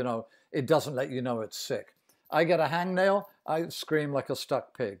 You know, it doesn't let you know it's sick. I get a hangnail, I scream like a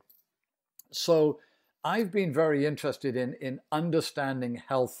stuck pig. So I've been very interested in understanding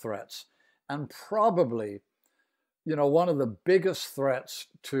health threats, and probably, you know, one of the biggest threats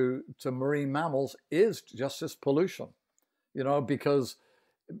to marine mammals is just this pollution, you know, because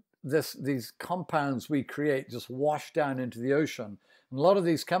these compounds we create just wash down into the ocean. And a lot of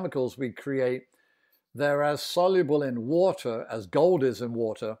these chemicals we create, they're as soluble in water as gold is in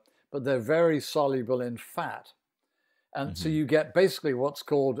water, but they're very soluble in fat. And so you get basically what's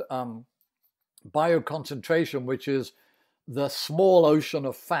called bioconcentration, which is the small ocean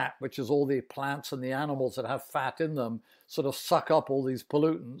of fat, which is all the plants and the animals that have fat in them, sort of suck up all these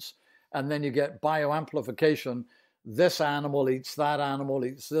pollutants. And then you get bioamplification. This animal eats that animal,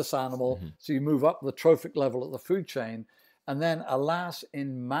 eats this animal. So you move up the trophic level of the food chain. And then, alas,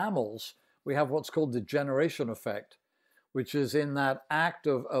 in mammals, we have what's called the generation effect, which is in that act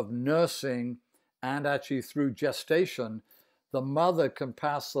of nursing and actually through gestation, the mother can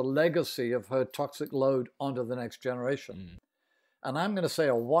pass the legacy of her toxic load onto the next generation. And I'm going to say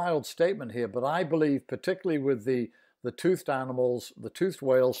a wild statement here, but I believe, particularly with the toothed animals, the toothed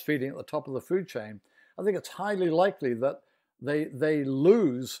whales feeding at the top of the food chain, I think it's highly likely that they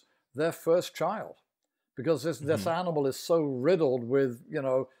lose their first child because this animal is so riddled with, you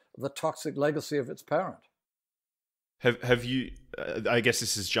know, the toxic legacy of its parent. Have you, I guess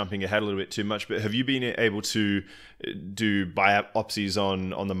this is jumping ahead a little bit too much, but have you been able to do biopsies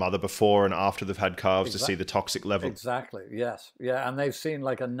on the mother before and after they've had calves to see the toxic level? Exactly, yes. Yeah, and they've seen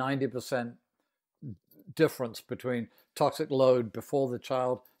like a 90% difference between toxic load before the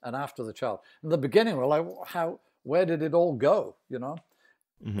child and after the child. In the beginning, we're like, where did it all go, you know?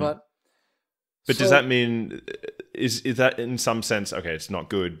 But does that mean, is that in some sense, okay, it's not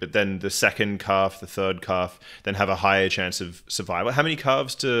good, but then the second calf, the third calf, then have a higher chance of survival? How many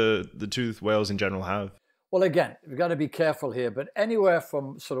calves do the toothed whales in general have? Well, again, we've got to be careful here, but anywhere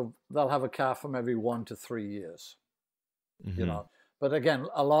from they'll have a calf from every 1 to 3 years, you know. But again,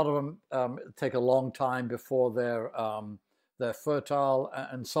 a lot of them take a long time before they're fertile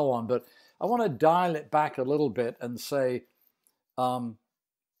and so on. But I want to dial it back a little bit and say,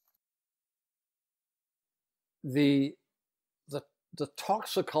 the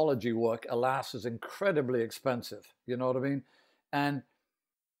toxicology work, alas, is incredibly expensive. You know what I mean? And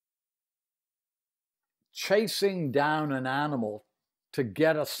chasing down an animal to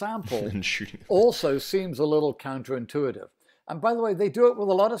get a sample also seems a little counterintuitive. And by the way, they do it with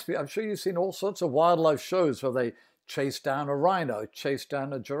a lot of species. I'm sure you've seen all sorts of wildlife shows where they chase down a rhino, chase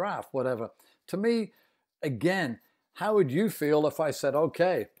down a giraffe, whatever. To me, again, how would you feel if I said,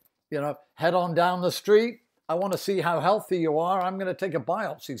 okay, you know, head on down the street. I want to see how healthy you are. I'm going to take a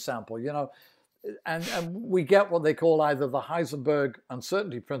biopsy sample, you know. And we get what they call either the Heisenberg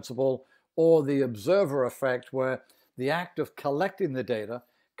uncertainty principle or the observer effect, where the act of collecting the data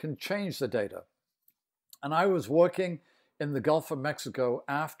can change the data. And I was working in the Gulf of Mexico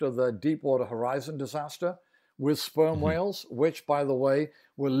after the Deepwater Horizon disaster with sperm whales, which, by the way,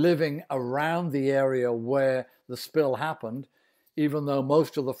 were living around the area where the spill happened, even though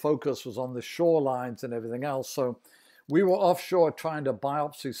most of the focus was on the shorelines and everything else. So we were offshore trying to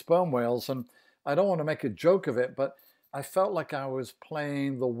biopsy sperm whales, and I don't want to make a joke of it, but I felt like I was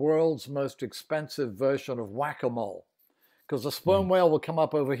playing the world's most expensive version of whack-a-mole, because the sperm whale would come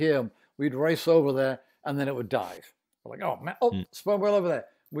up over here, we'd race over there, and then it would dive. We're like, oh, man, sperm whale over there.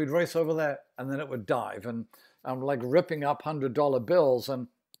 We'd race over there, and then it would dive. And I'm like ripping up $100 bills, and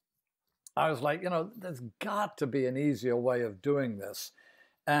I was like, you know, there's got to be an easier way of doing this.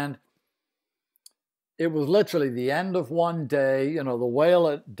 And it was literally the end of one day, you know, the whale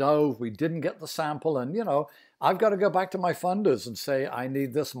had dove, we didn't get the sample, and, you know, I've got to go back to my funders and say, I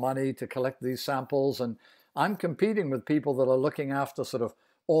need this money to collect these samples. And I'm competing with people that are looking after sort of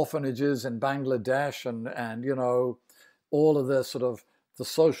orphanages in Bangladesh and you know, all of the sort of the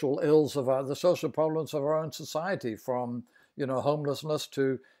social ills of the social problems of our own society, from, you know, homelessness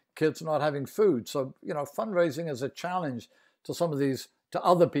to kids not having food. So, you know, fundraising is a challenge to some of these, to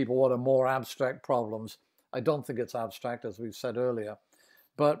other people, what are more abstract problems. I don't think it's abstract, as we've said earlier.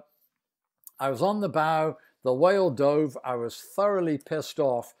 But I was on the bow, the whale dove, I was thoroughly pissed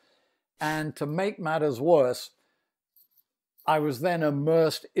off. And to make matters worse, I was then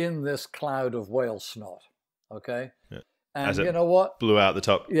immersed in this cloud of whale snot, okay? Yeah. And you know what? Blew out the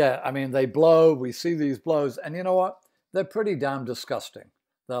top. Yeah, I mean, they blow, we see these blows, and you know what? They're pretty damn disgusting.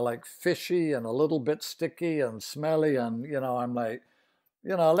 They're like fishy and a little bit sticky and smelly, and, you know, I'm like,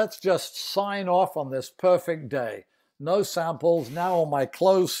 you know, let's just sign off on this perfect day. No samples, now all my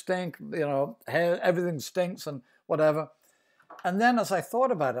clothes stink, you know, hair, everything stinks and whatever. And then as I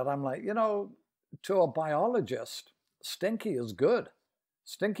thought about it, I'm like, to a biologist, stinky is good.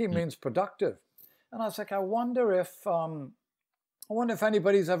 Stinky means productive. And I was like, I wonder if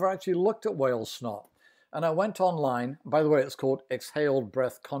anybody's ever actually looked at whale snot. And I went online. By the way, it's called exhaled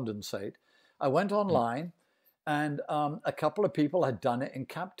breath condensate. I went online, and a couple of people had done it in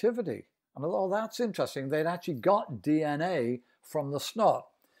captivity. And I thought, oh, that's interesting. They'd actually got DNA from the snot.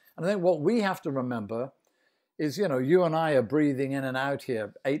 And I think what we have to remember is, you and I are breathing in and out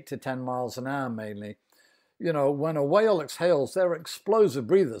here, 8 to 10 miles an hour mainly. When a whale exhales, they're explosive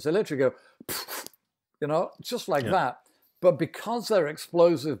breathers. They literally go, just like that. But because they're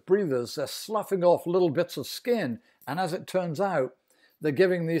explosive breathers, they're sloughing off little bits of skin. And as it turns out,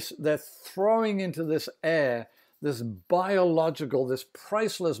 they're throwing into this air this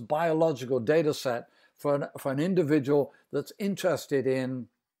priceless biological data set for an individual that's interested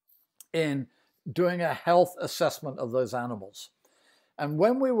in doing a health assessment of those animals. And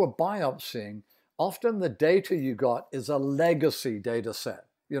when we were biopsying, often the data you got is a legacy data set.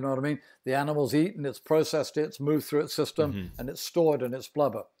 You know what I mean? The animal's eaten, it's processed, it's moved through its system, and it's stored in its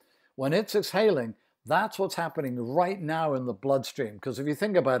blubber. When it's exhaling, that's what's happening right now in the bloodstream. Because if you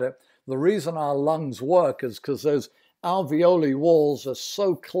think about it, the reason our lungs work is because those alveoli walls are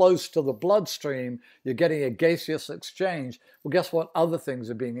so close to the bloodstream, you're getting a gaseous exchange. Well, guess what? Other things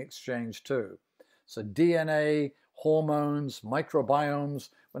are being exchanged too. So DNA, hormones, microbiomes.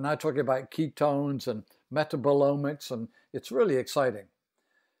 We're now talking about ketones and metabolomics, and it's really exciting.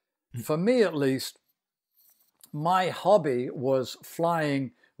 For me, at least, my hobby was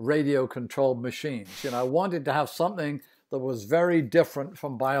flying radio-controlled machines. I wanted to have something that was very different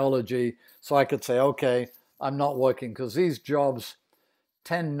from biology, so I could say, okay, I'm not working, because these jobs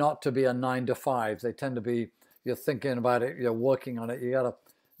tend not to be a 9 to 5. They tend to be, you're thinking about it, you're working on it, you got to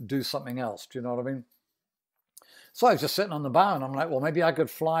do something else. Do you know what I mean? So I was just sitting on the bow, and I'm like, well, maybe I could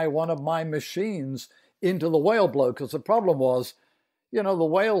fly one of my machines into the whale blow, because the problem was, the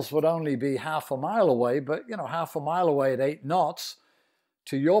whales would only be half a mile away, but, half a mile away at 8 knots,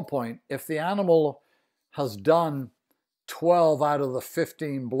 to your point, if the animal has done 12 out of the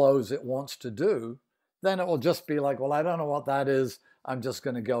 15 blows it wants to do, then it will just be like, well, I don't know what that is. I'm just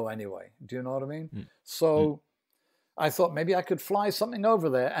going to go anyway. Do you know what I mean? So I thought maybe I could fly something over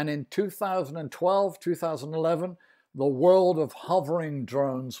there. And in 2012, 2011, the world of hovering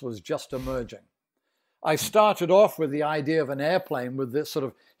drones was just emerging. I started off with the idea of an airplane with this sort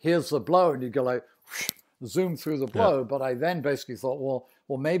of, here's the blow, and you go like, whoosh, zoom through the blow. Yeah. But I then basically thought,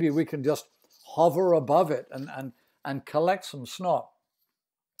 well, maybe we can just hover above it and collect some snot.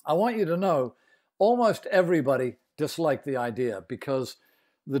 I want you to know, almost everybody disliked the idea because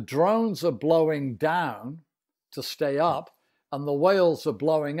the drones are blowing down to stay up and the whales are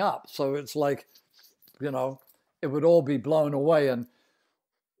blowing up. So it's like, it would all be blown away. And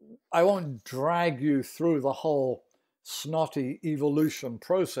I won't drag you through the whole snotty evolution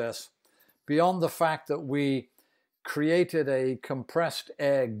process beyond the fact that we created a compressed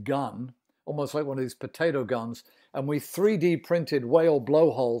air gun, almost like one of these potato guns, and we 3D printed whale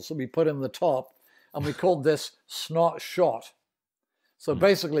blowholes that we put in the top, and we called this snot shot. So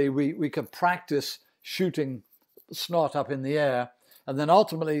basically we could practice shooting snot up in the air, and then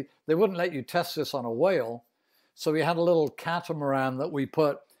ultimately they wouldn't let you test this on a whale. So we had a little catamaran that we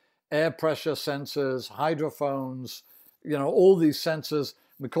put air pressure sensors, hydrophones, all these sensors.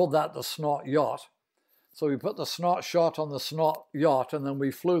 We called that the snot yacht. So we put the snot shot on the snot yacht, and then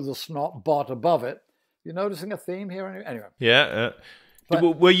we flew the snot bot above it. You noticing a theme here? Anyway. Yeah.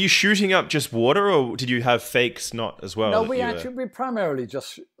 Were you shooting up just water, or did you have fake snot as well? No, we primarily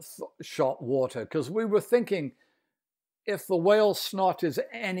just shot water, because we were thinking if the whale snot is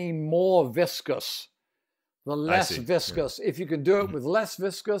any more viscous, the less viscous. Yeah. If you can do it with less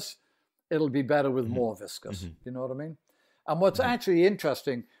viscous, it'll be better with more viscous. You know what I mean? And what's actually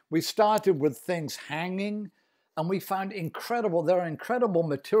interesting, we started with things hanging, and we found there are incredible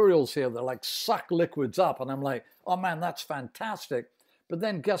materials here that like suck liquids up. And I'm like, oh man, that's fantastic. But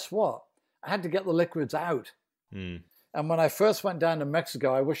then guess what? I had to get the liquids out. And when I first went down to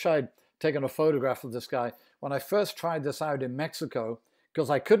Mexico, I wish I'd taken a photograph of this guy. When I first tried this out in Mexico, because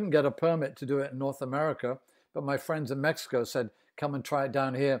I couldn't get a permit to do it in North America, but my friends in Mexico said, come and try it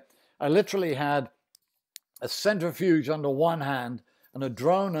down here. I literally had a centrifuge under one hand and a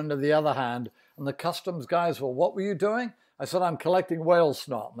drone under the other hand. And the customs guys were, what were you doing? I said, I'm collecting whale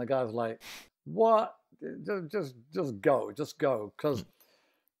snot. And the guy's like, what? Just go. Because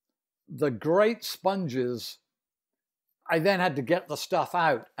the great sponges, I then had to get the stuff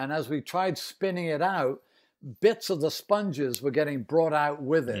out. And as we tried spinning it out, bits of the sponges were getting brought out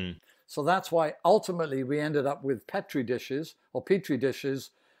with it. So that's why ultimately we ended up with Petri dishes or Petri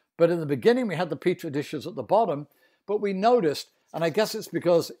dishes. But in the beginning, we had the Petri dishes at the bottom, but we noticed, and I guess it's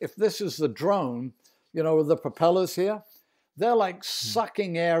because if this is the drone, you know, with the propellers here, they're like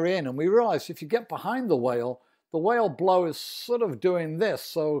sucking air in. And we realized if you get behind the whale blow is sort of doing this.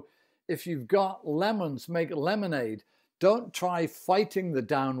 So if you've got lemons, make lemonade. Don't try fighting the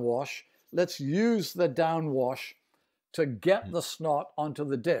downwash. Let's use the downwash to get the snot onto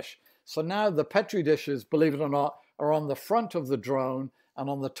the dish. So now the Petri dishes, believe it or not, are on the front of the drone and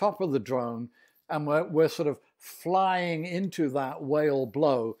on the top of the drone. And we're sort of flying into that whale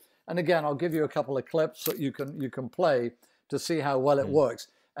blow. And again, I'll give you a couple of clips that you can play to see how well it works.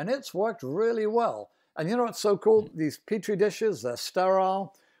 And it's worked really well. And you know what's so cool? These Petri dishes, they're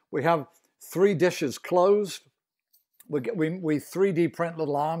sterile. We have 3 dishes closed. We 3D print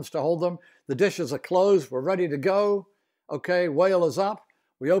little arms to hold them. The dishes are closed. We're ready to go. Okay, whale is up.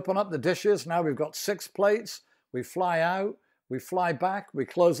 We open up the dishes. Now we've got 6 plates. We fly out. We fly back. We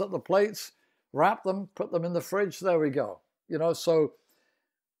close up the plates, wrap them, put them in the fridge. There we go. You know, so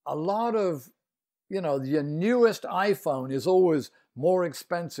a lot of, you know, your newest iPhone is always more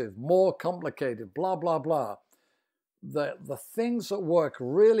expensive, more complicated, blah, blah, blah. The things that work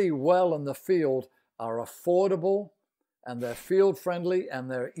really well in the field are affordable, and they're field friendly, and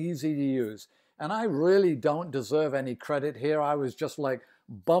they're easy to use. And I really don't deserve any credit here. I was just like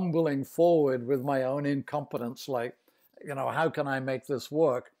bumbling forward with my own incompetence, like, you know, how can I make this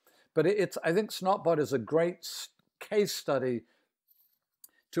work? But I think Snotbot is a great case study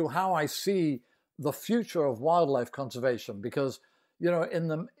to how I see the future of wildlife conservation, because, you know,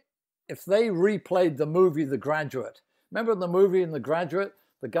 if they replayed the movie The Graduate, remember in the movie in The Graduate,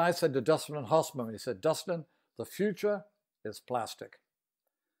 the guy said to Dustin Hoffman, he said, "Dustin, the future is plastic.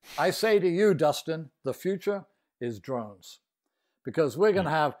 I say to you, Dustin, the future is drones, because we're going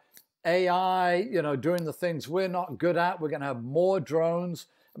to have AI, you know, doing the things we're not good at. We're going to have more drones.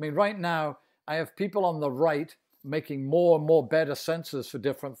 I mean, right now, I have people on the right making more and more better sensors for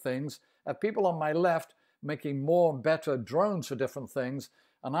different things. I have people on my left making more and better drones for different things.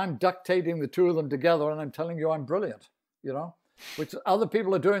 And I'm ductating the two of them together, and I'm telling you I'm brilliant, you know, which other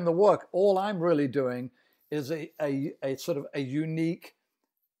people are doing the work. All I'm really doing is a sort of a unique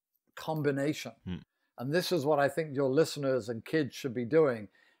combination. And this is what I think your listeners and kids should be doing.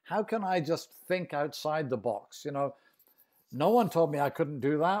 How can I just think outside the box? You know, no one told me I couldn't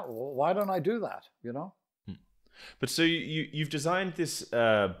do that. Well, why don't I do that? You know? But so you've designed this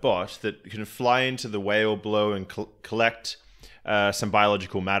bot that can fly into the whale blow and collect some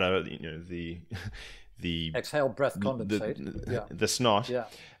biological matter. You know, the exhale breath condensate, the snot. Yeah.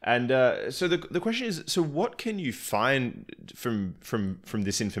 And so the question is, so what can you find from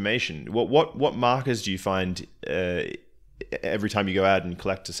this information? What markers do you find every time you go out and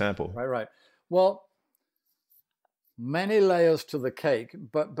collect a sample? Right. Well, many layers to the cake,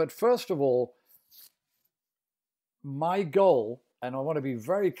 but first of all, my goal, and I want to be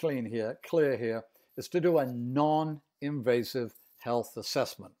very clear here, is to do a non-invasive health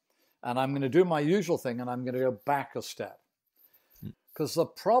assessment. And I'm going to do my usual thing, and I'm going to go back a step. Because the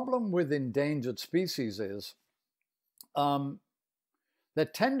problem with endangered species is there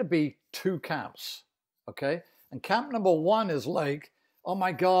tend to be 2 camps, okay? And camp number 1 is like, oh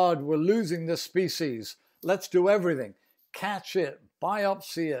my God, we're losing this species. Let's do everything. Catch it,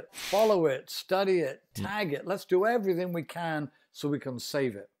 biopsy it, follow it, study it, tag it. Let's do everything we can so we can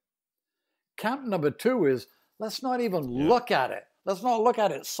save it. Camp number 2 is, let's not even look at it. Let's not look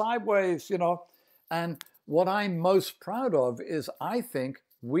at it sideways, you know. And what I'm most proud of is I think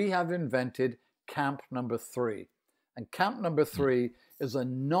we have invented camp number 3. And camp number 3 is a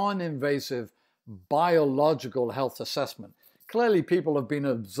non-invasive biological health assessment. Clearly, people have been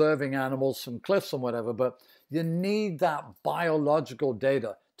observing animals from cliffs and whatever, but you need that biological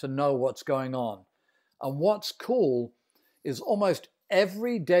data to know what's going on. And what's cool is almost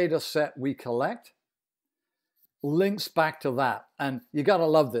every data set we collect links back to that. And you got to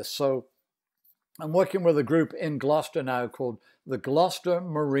love this. So I'm working with a group in Gloucester now called the Gloucester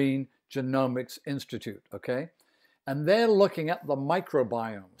Marine Genomics Institute, okay? And they're looking at the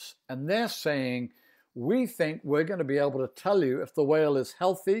microbiomes, and they're saying, we think we're going to be able to tell you if the whale is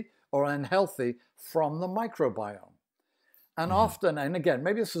healthy or unhealthy from the microbiome. And often, and again,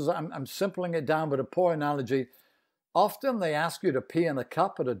 maybe this is, I'm simpling it down, but a poor analogy, often they ask you to pee in a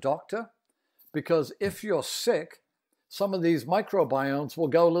cup at a doctor, because if you're sick, some of these microbiomes will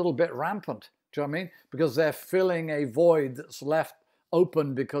go a little bit rampant. Do you know what I mean? Because they're filling a void that's left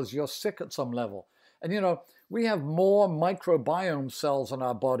open because you're sick at some level. And you know, we have more microbiome cells in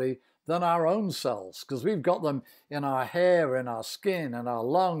our body than our own cells, because we've got them in our hair, in our skin, in our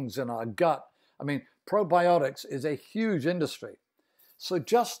lungs, in our gut. I mean, probiotics is a huge industry. So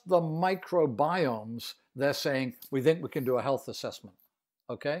just the microbiomes, they're saying, we think we can do a health assessment,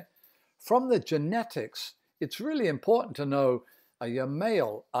 okay? From the genetics, it's really important to know, are you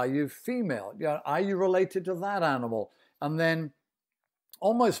male? Are you female? Are you related to that animal? And then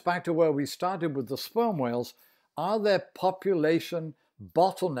almost back to where we started with the sperm whales, are there population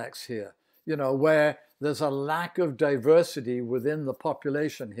bottlenecks here? Where there's a lack of diversity within the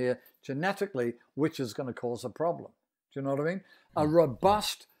population here genetically, which is going to cause a problem. Do you know what I mean? A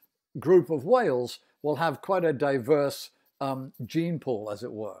robust group of whales will have quite a diverse gene pool, as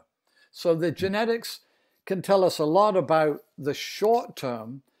it were. So the genetics can tell us a lot about the short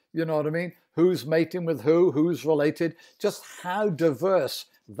term, you know what I mean? Who's mating with who, who's related, just how diverse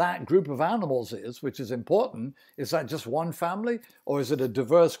that group of animals is, which is important. Is that just one family, or is it a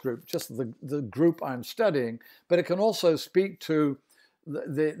diverse group, just the group I'm studying? But it can also speak to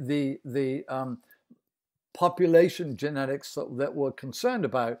the population genetics that we're concerned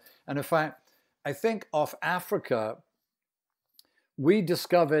about. And in fact, I think off Africa, we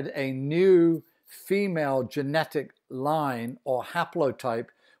discovered a new female genetic line or haplotype,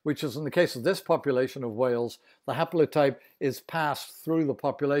 which is, in the case of this population of whales, the haplotype is passed through the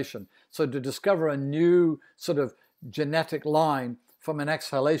population. So to discover a new sort of genetic line from an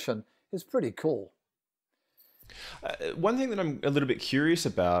exhalation is pretty cool. One thing that I'm a little bit curious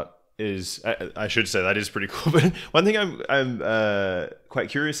about is, I should say that is pretty cool, but one thing I'm quite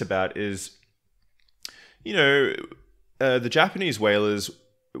curious about is, the Japanese whalers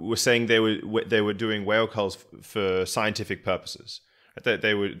were saying they were doing whale culls for scientific purposes.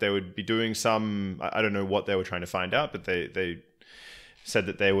 They would be doing some, I don't know what they were trying to find out, but they said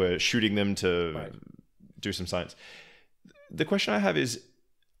that they were shooting them to do some science. The question I have is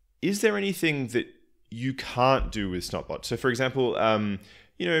there anything that you can't do with Snotbot? So for example,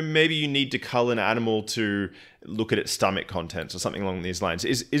 maybe you need to cull an animal to look at its stomach contents or something along these lines.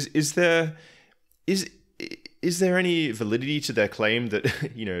 Is there any validity to their claim that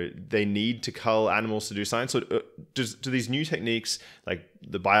they need to cull animals to do science? Or do these new techniques like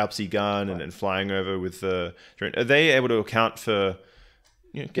the biopsy gun and flying over with the drone, are they able to account for?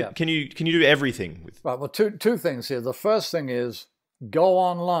 Can you do everything with? Right. Well, two things here. The first thing is go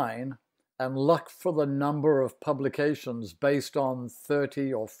online and look for the number of publications based on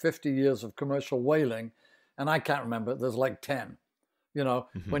 30 or 50 years of commercial whaling, and I can't remember. There's like 10.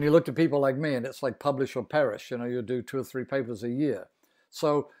 When you look to people like me and it's like publish or perish, you do 2 or 3 papers a year.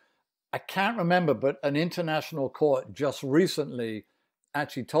 So I can't remember, but an international court just recently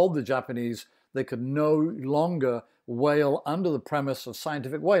actually told the Japanese they could no longer whale under the premise of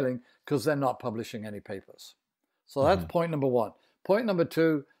scientific whaling because they're not publishing any papers. So that's point number one. Point number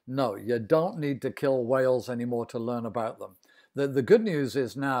two, no, you don't need to kill whales anymore to learn about them. The good news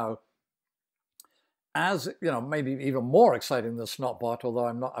is now, as maybe even more exciting than Snotbot,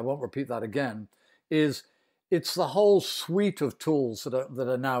 although I won't repeat that again, is it's the whole suite of tools that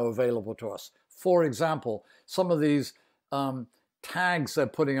are now available to us. For example, some of these tags they're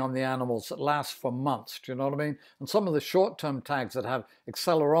putting on the animals that last for months, do you know what I mean? And some of the short-term tags that have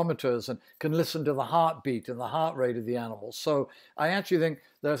accelerometers and can listen to the heartbeat and the heart rate of the animals. So I actually think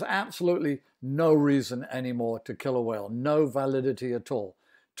there's absolutely no reason anymore to kill a whale, no validity at all.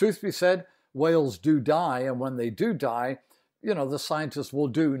 Truth be said, whales do die, and when they do die, the scientists will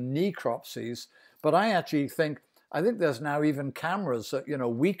do necropsies. But I think there's now even cameras that,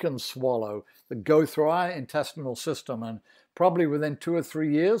 we can swallow that go through our intestinal system, and probably within 2 or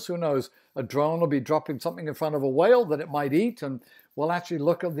 3 years, who knows, a drone will be dropping something in front of a whale that it might eat, and we'll actually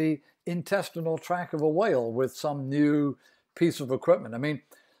look at the intestinal tract of a whale with some new piece of equipment. I mean,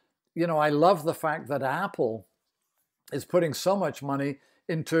 I love the fact that Apple is putting so much money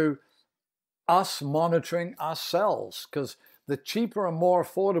into us monitoring ourselves, because the cheaper and more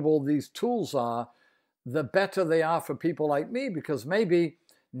affordable these tools are, the better they are for people like me, because maybe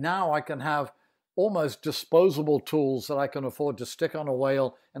now I can have almost disposable tools that I can afford to stick on a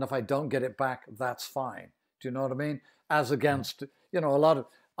whale, and if I don't get it back, that's fine. Do you know what I mean? As against,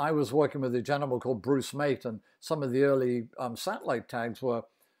 I was working with a gentleman called Bruce Mate, and some of the early satellite tags were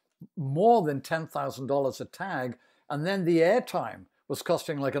more than $10,000 a tag, and then the airtime was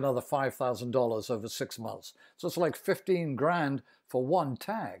costing like another $5,000 over 6 months. So it's like 15 grand for one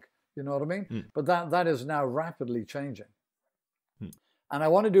tag. You know what I mean? But that is now rapidly changing. And I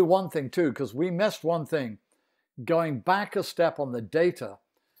want to do one thing too, because we missed one thing. Going back a step on the data,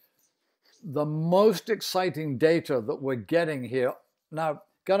 the most exciting data that we're getting here. Now,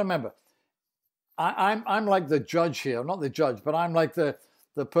 got to remember, I'm like the judge here, not the judge, but I'm like the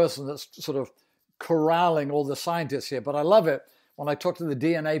the person that's sort of corralling all the scientists here, but I love it when I talk to the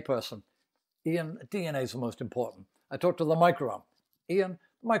DNA person. Iain, DNA is the most important. I talk to the microbiome. Iain,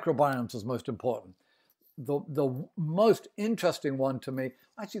 microbiome is most important. The most interesting one to me,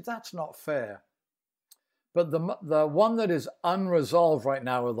 actually, that's not fair. But the one that is unresolved right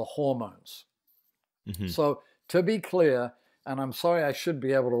now are the hormones. Mm-hmm. So to be clear, and I'm sorry I should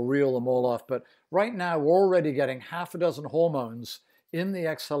be able to reel them all off, but right now we're already getting half a dozen hormones in the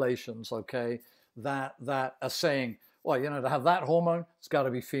exhalations, okay, that are saying, well, you know, to have that hormone, it's got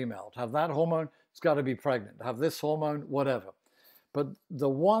to be female. To have that hormone, it's got to be pregnant. To have this hormone, whatever. But the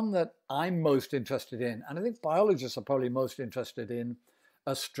one that I'm most interested in, and I think biologists are probably most interested in,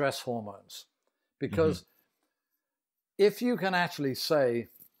 are stress hormones. Because if you can actually say,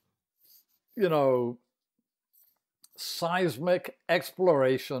 you know, seismic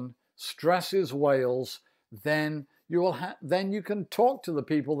exploration stresses whales, then you can talk to the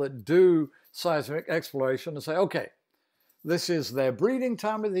people that do seismic exploration and say, okay, this is their breeding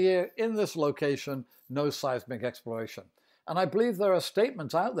time of the year in this location, no seismic exploration. And I believe there are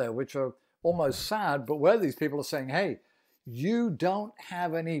statements out there which are almost sad, but where these people are saying, hey, you don't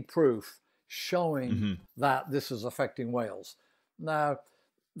have any proof showing that this is affecting whales. Now,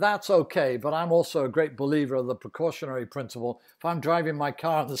 that's okay, but I'm also a great believer of the precautionary principle. If I'm driving my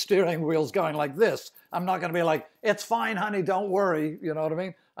car and the steering wheel's going like this, I'm not going to be like, it's fine, honey, don't worry. You know what I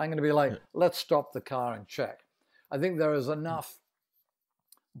mean? I'm going to be like, let's stop the car and check. I think there is enough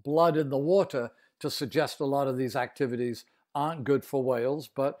blood in the water to suggest a lot of these activities aren't good for whales,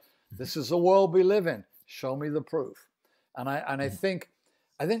 but this is the world we live in. Show me the proof. And I think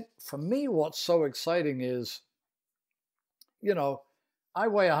for me, what's so exciting is, you know, I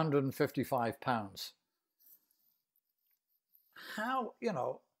weigh 155 pounds. How, you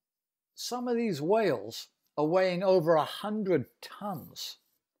know, some of these whales are weighing over 100 tons.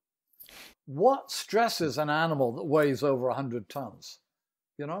 What stresses an animal that weighs over 100 tons,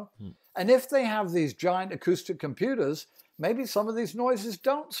 you know? And if they have these giant acoustic computers, maybe some of these noises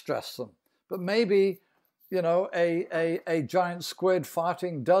don't stress them, but maybe, you know, a giant squid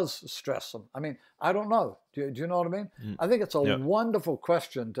farting does stress them. I mean, I don't know. Do you know what I mean? I think it's a wonderful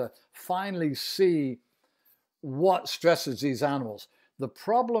question to finally see what stresses these animals. The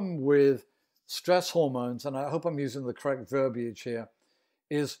problem with stress hormones, and I hope I'm using the correct verbiage here,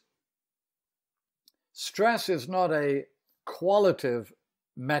 is stress is not a qualitative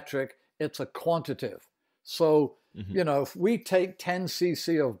metric, it's a quantitative. So, you know, if we take 10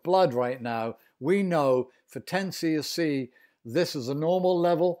 cc of blood right now, we know for 10 cc, this is a normal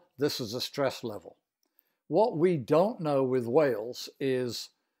level, this is a stress level. What we don't know with whales is,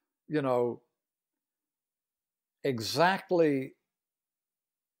 you know, exactly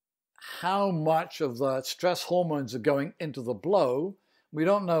how much of the stress hormones are going into the blow. We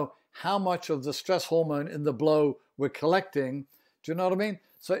don't know how much of the stress hormone in the blow we're collecting. Do you know what I mean?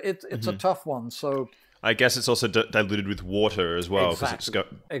 So it's a tough one. So I guess it's also diluted with water as well.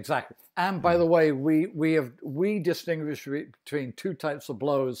 Exactly. And by the way, we distinguish between two types of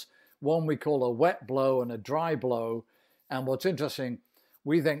blows. One we call a wet blow and a dry blow. And what's interesting,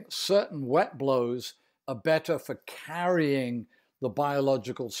 we think certain wet blows are better for carrying the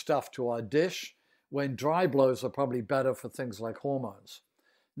biological stuff to our dish, when dry blows are probably better for things like hormones.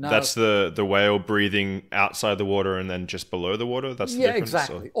 Now, that's the whale breathing outside the water and then just below the water? That's the difference?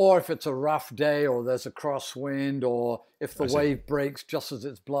 Exactly. Or if it's a rough day or there's a crosswind or if the wave breaks just as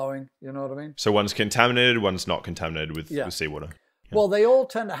it's blowing, you know what I mean? So one's contaminated, one's not contaminated with seawater. Yeah. Well, they all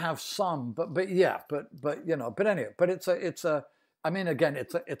tend to have some, but you know, but anyway, but it's a I mean, again,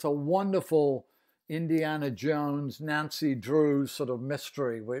 it's a wonderful Indiana Jones, Nancy Drew sort of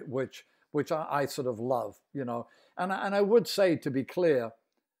mystery, which I sort of love, you know. And I would say, to be clear,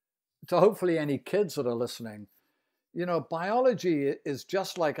 to hopefully any kids that are listening, you know, biology is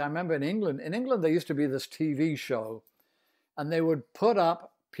just like, I remember in England, there used to be this TV show and they would put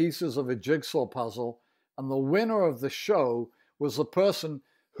up pieces of a jigsaw puzzle and the winner of the show was the person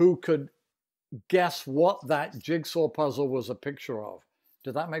who could guess what that jigsaw puzzle was a picture of.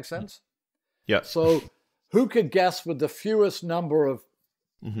 Did that make sense? Yeah. So who could guess with the fewest number of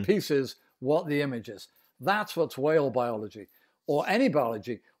pieces what the image is? That's what's whale biology or any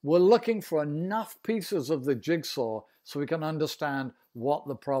biology. We're looking for enough pieces of the jigsaw so we can understand what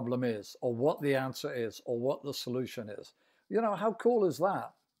the problem is or what the answer is or what the solution is. You know, how cool is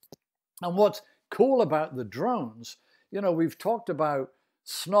that? And what's cool about the drones, you know, we've talked about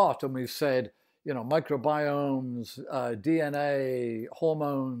Snot and we've said, you know, microbiomes, DNA,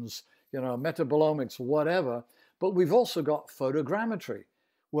 hormones, you know, metabolomics, whatever. But we've also got photogrammetry.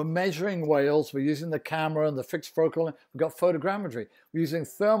 We're measuring whales. We're using the camera and the fixed focal length. We've got photogrammetry. We're using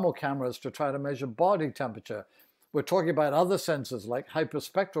thermal cameras to try to measure body temperature. We're talking about other sensors like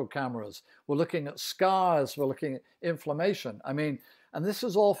hyperspectral cameras. We're looking at scars. We're looking at inflammation. I mean, and this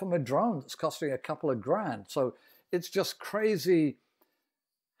is all from a drone that's costing a couple of grand. So it's just crazy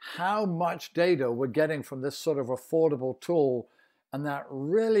how much data we're getting from this sort of affordable tool. And that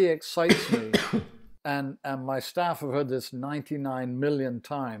really excites me. And my staff have heard this 99 million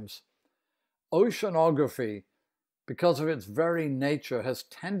times. Oceanography, because of its very nature, has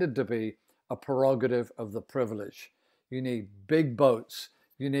tended to be a prerogative of the privileged. You need big boats,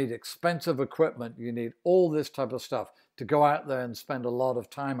 you need expensive equipment, you need all this type of stuff to go out there and spend a lot of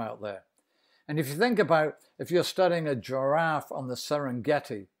time out there. And if you think about, if you're studying a giraffe on the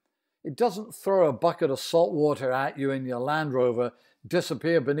Serengeti, it doesn't throw a bucket of salt water at you in your Land Rover,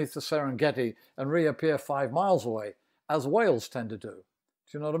 disappear beneath the Serengeti and reappear 5 miles away, as whales tend to do. Do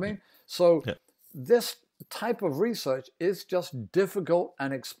you know what I mean? So this type of research is just difficult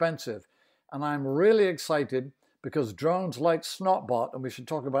and expensive. And I'm really excited because drones like Snotbot, and we should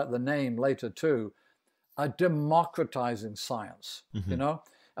talk about the name later too, are democratizing science, you know?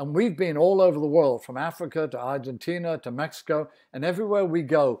 And we've been all over the world, from Africa to Argentina to Mexico, and everywhere we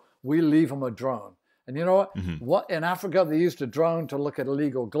go, we leave them a drone. And you know what? What in Africa, they used a drone to look at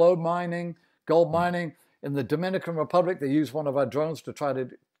illegal gold mining. In the Dominican Republic, they used one of our drones to try to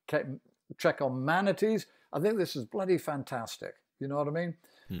check on manatees. I think this is bloody fantastic. You know what I mean?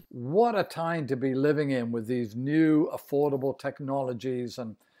 What a time to be living in with these new affordable technologies,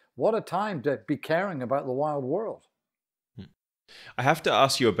 and what a time to be caring about the wild world. I have to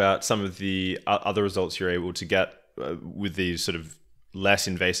ask you about some of the other results you're able to get with these sort of less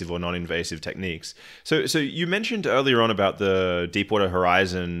invasive or non-invasive techniques. So you mentioned earlier on about the Deepwater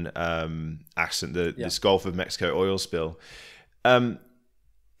Horizon accident, this Gulf of Mexico oil spill.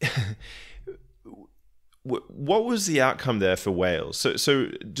 What was the outcome there for whales? So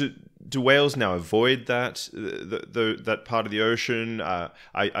do whales now avoid that part of the ocean?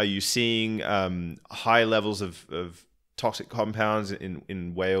 Are you seeing high levels of toxic compounds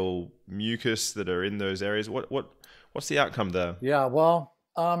in whale mucus that are in those areas? What's the outcome there? Yeah, well,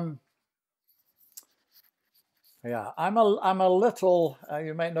 I'm a little.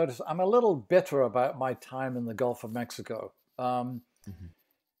 You may notice I'm a little bitter about my time in the Gulf of Mexico.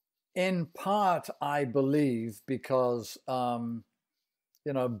 In part, I believe because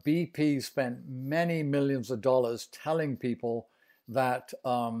BP spent many millions of dollars telling people that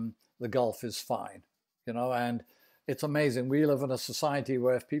the Gulf is fine, and it's amazing. We live in a society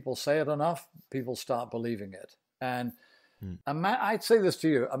where if people say it enough, people start believing it. And I'd say this to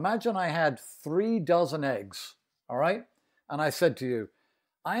you. Imagine I had 3 dozen eggs, all right? And I said to you,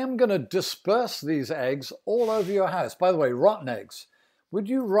 I am going to disperse these eggs all over your house. By the way, rotten eggs. Would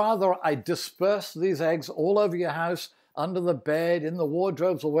you rather I disperse these eggs all over your house, under the bed, in the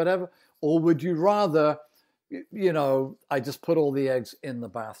wardrobes or whatever? Or would you rather, I just put all the eggs in the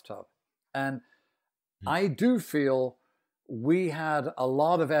bathtub? And I do feel we had a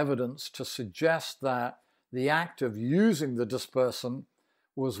lot of evidence to suggest that the act of using the dispersant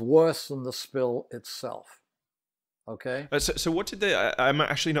was worse than the spill itself. Okay. So what did they? I'm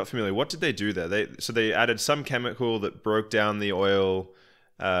actually not familiar. What did they do there? They added some chemical that broke down the oil.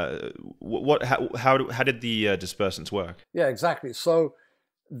 How did the dispersants work? Yeah, exactly. So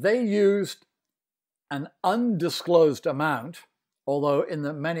they used an undisclosed amount, although in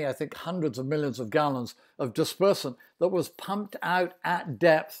the many, I think hundreds of millions of gallons of dispersant that was pumped out at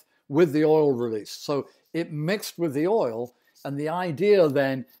depth with the oil release. So it mixed with the oil, and the idea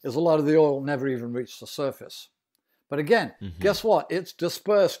then is a lot of the oil never even reached the surface. But again, guess what? It's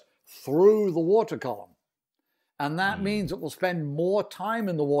dispersed through the water column. And that means it will spend more time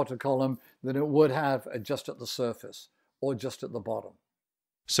in the water column than it would have just at the surface or just at the bottom.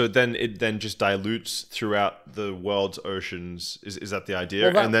 So then it just dilutes throughout the world's oceans. Is that the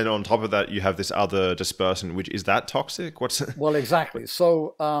idea? And then on top of that, you have this other dispersant, which is that toxic? Well, exactly.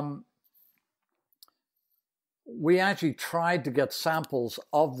 So we actually tried to get samples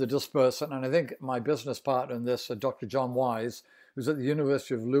of the dispersant, and I think my business partner in this, Dr. John Wise, who's at the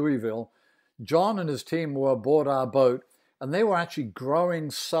University of Louisville, John and his team were aboard our boat, and they were actually growing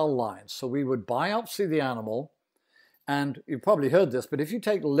cell lines. So we would biopsy the animal, and you've probably heard this, but if you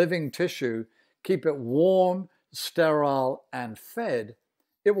take living tissue, keep it warm, sterile, and fed,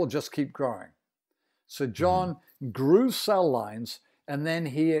 it will just keep growing. So John grew cell lines, and then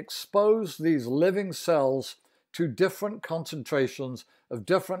he exposed these living cells to different concentrations of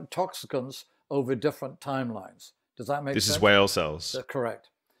different toxicants over different timelines. Does that make sense? This is whale cells. That's correct.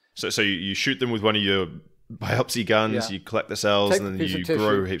 So you shoot them with one of your biopsy guns, Yeah. you collect the cells, Take and a then piece you of tissue,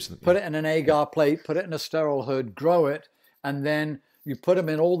 grow heaps of them. put it in an agar plate, put it in a sterile hood, grow it, and then you put them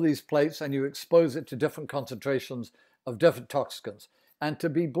in all these plates and you expose it to different concentrations of different toxicants. And to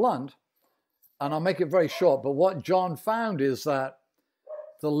be blunt, and I'll make it very short, but what John found is that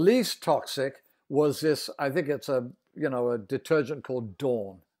the least toxic was this, I think it's a detergent called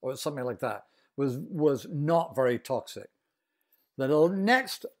Dawn or something like that, was not very toxic. The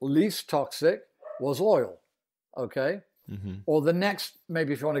next least toxic was oil, okay? Mm-hmm. Or the next,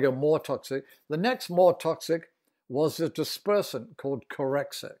 maybe if you want to go more toxic, the next more toxic was a dispersant called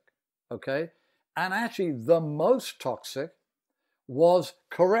Corexic, okay? And actually the most toxic was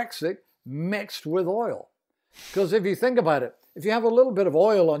Corexic mixed with oil. Because if you think about it, if you have a little bit of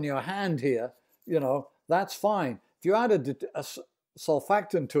oil on your hand here, that's fine. If you add a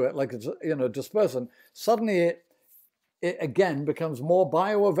sulfactant to it, like it's, dispersant, suddenly it again becomes more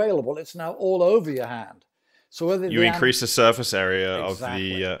bioavailable. It's now all over your hand. So whether you increase the surface area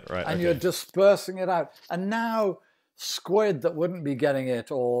exactly. of the right, and you're dispersing it out. And now squid that wouldn't be getting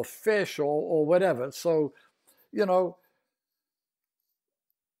it, or fish, or whatever. So,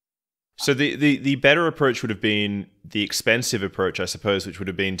 So the better approach would have been the expensive approach, I suppose, which would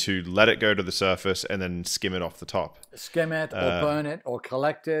have been to let it go to the surface and then skim it off the top. Skim it, or burn it, or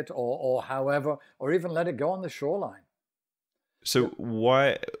collect it, or however, or even let it go on the shoreline. So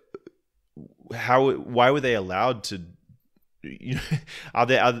why were they allowed to? Are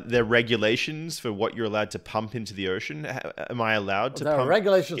there regulations for what you're allowed to pump into the ocean? Am I allowed to? There pump? are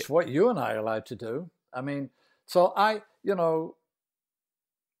regulations for what you and I are allowed to do. I mean, so I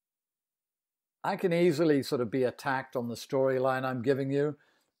can easily sort of be attacked on the storyline I'm giving you.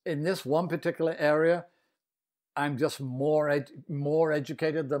 In this one particular area, I'm just more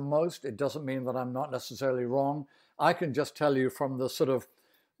educated than most. It doesn't mean that I'm not necessarily wrong. I can just tell you from the sort of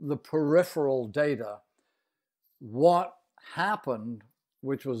the peripheral data what happened,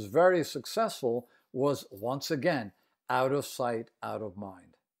 which was very successful, was once again out of sight, out of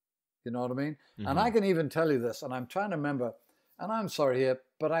mind. You know what I mean? Mm-hmm. And I can even tell you this, and I'm trying to remember, and I'm sorry here,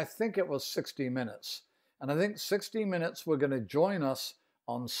 but I think it was 60 Minutes. And I think 60 Minutes were going to join us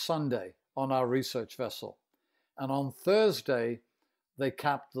on Sunday on our research vessel. And on Thursday, they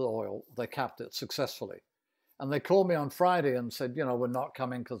capped the oil. They capped it successfully. And they called me on Friday and said, we're not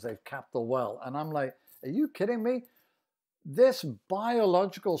coming because they've capped the well. And I'm like, are you kidding me? This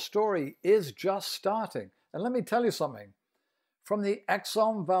biological story is just starting. And let me tell you something. From the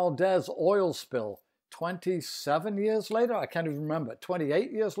Exxon Valdez oil spill, 27 years later, I can't even remember,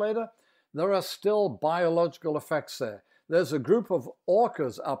 28 years later, there are still biological effects there. There's a group of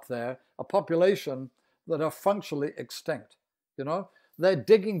orcas up there, a population that are functionally extinct. They're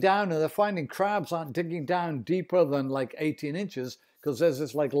digging down and they're finding crabs aren't digging down deeper than like 18 inches because there's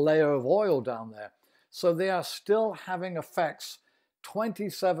this like layer of oil down there. So they are still having effects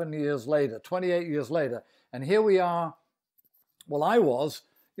 27 years later, 28 years later. And here we are, well, I was,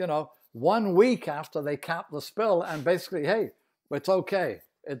 1 week after they capped the spill and basically, hey, it's okay,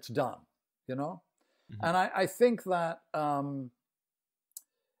 it's done, Mm-hmm. And I think that,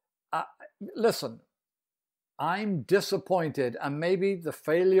 listen, I'm disappointed, and maybe the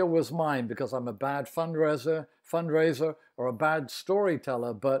failure was mine because I'm a bad fundraiser or a bad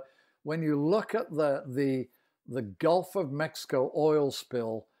storyteller. But when you look at the Gulf of Mexico oil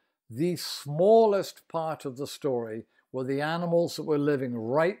spill, the smallest part of the story were the animals that were living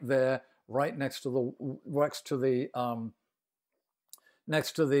right there, right next to the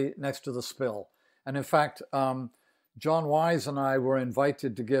spill. And in fact, John Wise and I were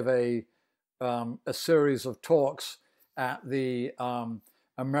invited to give a series of talks at the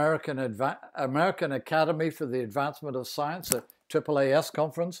American Academy for the Advancement of Science, a AAAS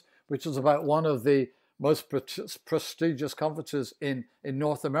conference, which is about one of the most prestigious conferences in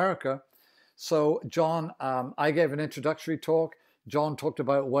North America. So John, I gave an introductory talk. John talked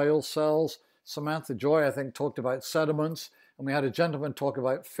about whale cells. Samantha Joy, I think, talked about sediments. And we had a gentleman talk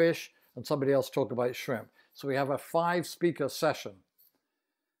about fish and somebody else talk about shrimp. So we have a 5-speaker session.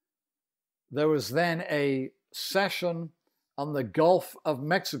 There was then a session on the Gulf of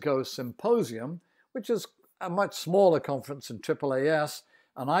Mexico Symposium, which is a much smaller conference than AAAS.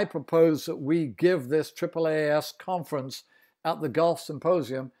 And I propose that we give this AAAS conference at the Gulf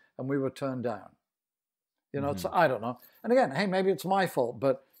Symposium, and we were turned down. So I don't know. And again, hey, maybe it's my fault,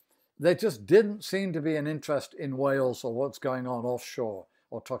 but there just didn't seem to be an interest in whales or what's going on offshore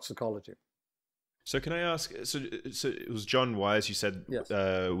or toxicology. So can I ask, so it was John Wise, you said, yes.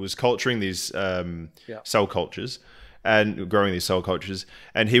 Was culturing these cell cultures and growing these cell cultures,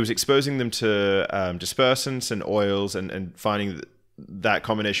 and he was exposing them to dispersants and oils and finding that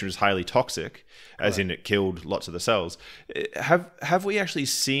combination was highly toxic, as in it killed lots of the cells. Have we actually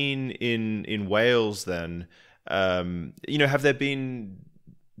seen in whales then, have there been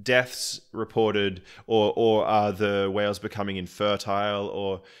deaths reported, or are the whales becoming infertile,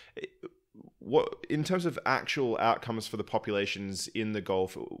 or what in terms of actual outcomes for the populations in the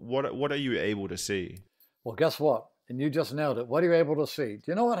Gulf? What are you able to see? Well, guess what? And you just nailed it. What are you able to see? Do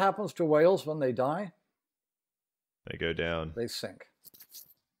you know what happens to whales when they die? They go down. They sink.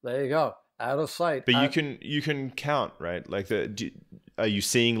 There you go. Out of sight. But you can count, right? Like are you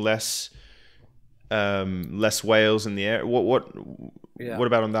seeing less whales in the air? What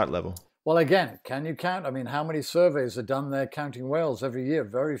about on that level? Well, again, can you count? I mean, how many surveys are done there counting whales every year?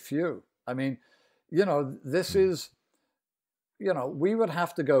 Very few. I mean, this is, we would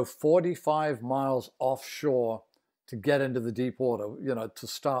have to go 45 miles offshore to get into the deep water, to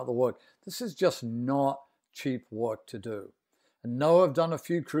start the work. This is just not cheap work to do. And no, I've done a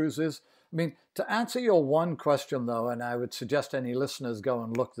few cruises. I mean, to answer your one question, though, and I would suggest any listeners go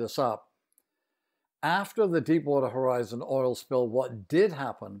and look this up, after the Deepwater Horizon oil spill, what did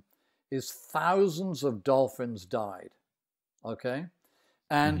happen is thousands of dolphins died, okay?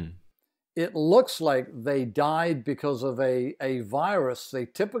 And it looks like they died because of a virus they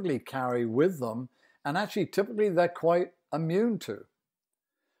typically carry with them, and actually typically they're quite immune to.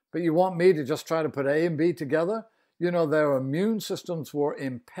 But you want me to just try to put A and B together? Their immune systems were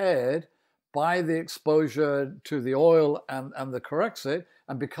impaired by the exposure to the oil and the Corexit,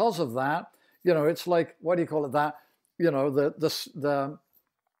 and because of that, it's like, what do you call it? That, the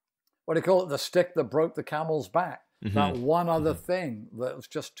what do you call it? The stick that broke the camel's back. That one other thing that was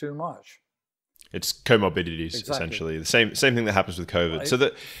just too much. It's comorbidities, essentially. The same thing that happens with COVID. So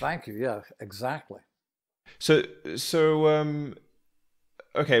that. Thank you. Yeah, exactly. So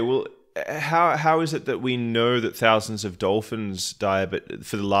okay. Well, how is it that we know that thousands of dolphins die, but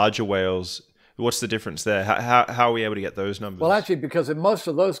for the larger whales, what's the difference there? How are we able to get those numbers? Well, actually, because in most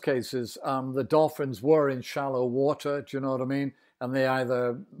of those cases, the dolphins were in shallow water. Do you know what I mean? And they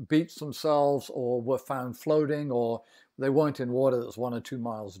either beached themselves or were found floating, or they weren't in water that was 1 or 2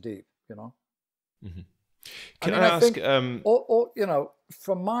 miles deep, Can I ask? Think,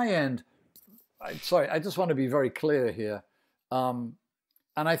 from my end, I just want to be very clear here. And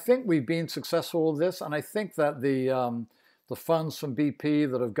I think we've been successful with this. And I think that the funds from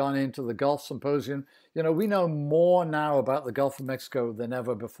BP that have gone into the Gulf Symposium, we know more now about the Gulf of Mexico than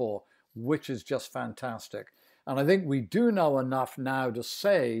ever before, which is just fantastic. And I think we do know enough now to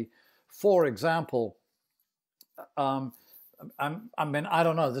say, for example, I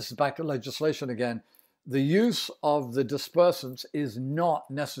don't know, this is back to legislation again. The use of the dispersants is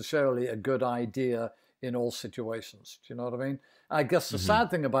not necessarily a good idea in all situations. Do you know what I mean? I guess the sad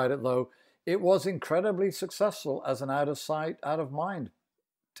thing about it, though, it was incredibly successful as an out of sight, out of mind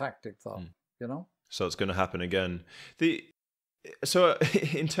tactic, though, So it's going to happen again. So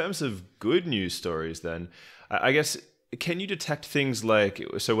in terms of good news stories, then, I guess, can you detect things like,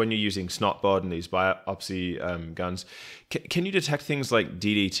 so when you're using Snot and these biopsy guns, can you detect things like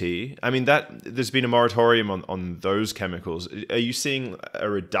DDT? I mean, there's been a moratorium on those chemicals. Are you seeing a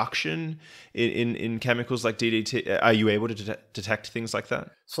reduction in chemicals like DDT? Are you able to detect things like that?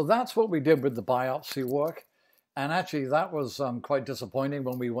 So that's what we did with the biopsy work. And actually, that was quite disappointing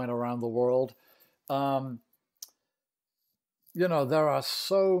when we went around the world. There are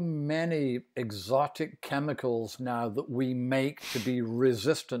so many exotic chemicals now that we make to be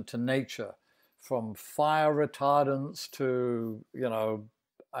resistant to nature, from fire retardants to,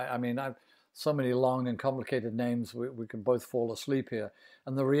 I've so many long and complicated names, we can both fall asleep here.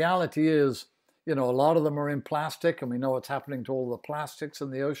 And the reality is, a lot of them are in plastic, and we know what's happening to all the plastics in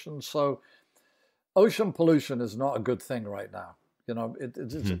the ocean. So ocean pollution is not a good thing right now.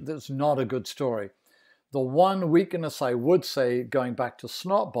 It's not a good story. The one weakness I would say, going back to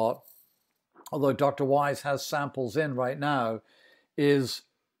Snotbot, although Dr. Wise has samples in right now, is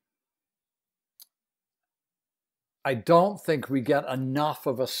I don't think we get enough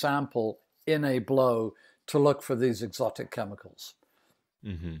of a sample in a blow to look for these exotic chemicals.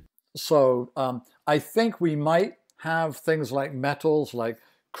 So I think we might have things like metals like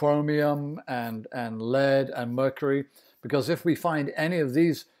chromium and lead and mercury, because if we find any of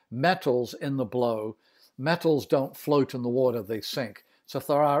these metals in the blow, metals don't float in the water, they sink. So if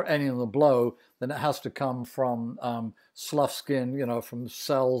there are any in the blow, then it has to come from slough skin, from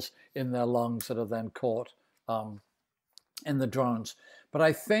cells in their lungs that are then caught in the drones. But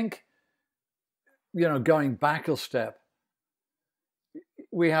I think, going back a step,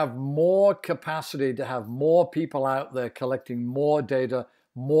 we have more capacity to have more people out there collecting more data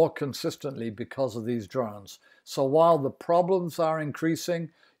more consistently because of these drones. So while the problems are increasing,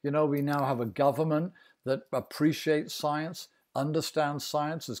 we now have a government that appreciates science, understands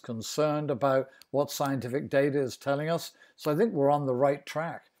science, is concerned about what scientific data is telling us. So I think we're on the right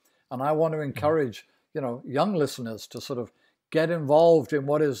track. And I want to encourage, young listeners to sort of get involved in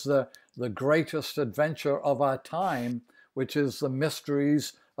what is the greatest adventure of our time, which is the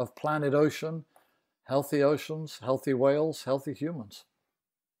mysteries of planet ocean, healthy oceans, healthy whales, healthy humans.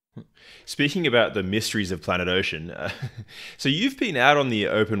 Speaking about the mysteries of planet ocean, so you've been out on the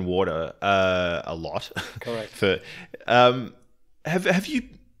open water a lot. Correct. Have you?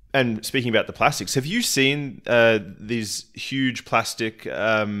 And speaking about the plastics, have you seen these huge plastic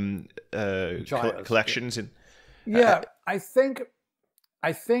collections? I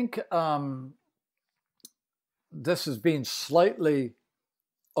think this has been slightly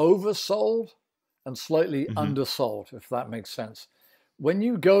oversold and slightly undersold, if that makes sense. When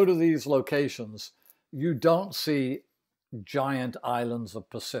you go to these locations, you don't see giant islands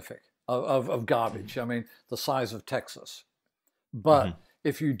of garbage. I mean, the size of Texas. But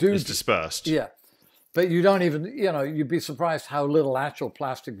if you do, it's dispersed. Yeah, but you don't even, you'd be surprised how little actual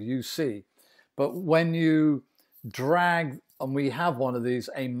plastic you see. But when you drag, and we have one of these,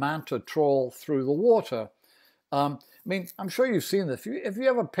 a manta trawl through the water. I mean, I'm sure you've seen this. If you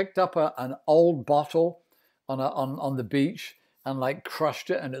ever picked up an old bottle on the beach and like crushed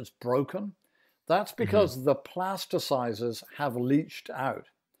it and it's broken, that's because the plasticizers have leached out.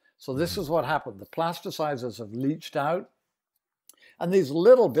 So this is what happened. The plasticizers have leached out. And these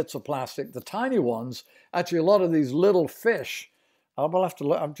little bits of plastic, the tiny ones, actually a lot of these little fish, I'll have to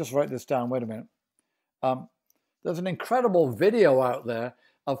look, I'll just write this down, wait a minute. There's an incredible video out there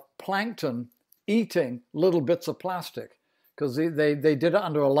of plankton eating little bits of plastic, because they did it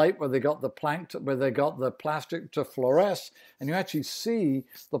under a light where they got the plankton, where they got the plastic to fluoresce, and you actually see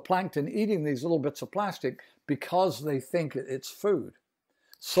the plankton eating these little bits of plastic because they think it's food.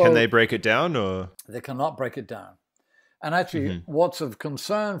 So can they break it down, or they cannot break it down? And actually, what's of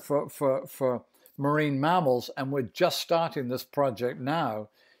concern for marine mammals, and we're just starting this project now,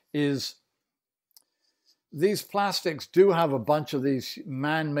 is these plastics do have a bunch of these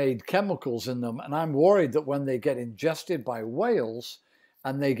man-made chemicals in them, and I'm worried that when they get ingested by whales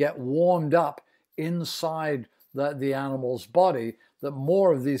and they get warmed up inside the animal's body, that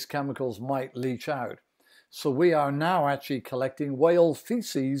more of these chemicals might leach out. So we are now actually collecting whale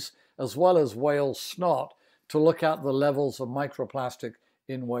feces as well as whale snot to look at the levels of microplastic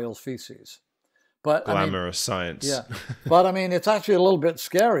in whale feces. But glamorous science. Yeah, but I mean, it's actually a little bit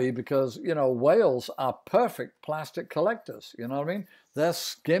scary because, whales are perfect plastic collectors. You know what I mean? They're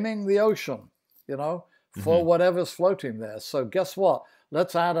skimming the ocean, for whatever's floating there. So guess what?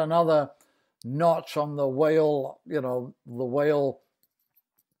 Let's add another notch on the whale, the whale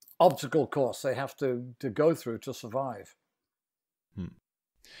obstacle course they have to go through to survive.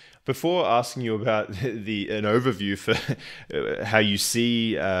 Before asking you about an overview for how you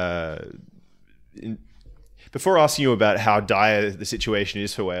see, before asking you about how dire the situation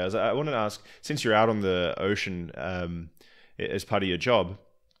is for whales, I want to ask, since you're out on the ocean as part of your job,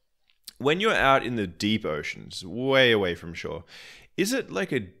 when you're out in the deep oceans, way away from shore, is it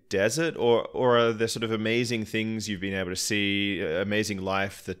like a desert, or are there sort of amazing things you've been able to see, amazing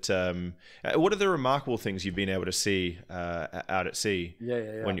life that, what are the remarkable things you've been able to see out at sea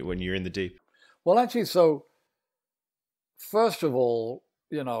when you're in the deep? Well, actually, so first of all,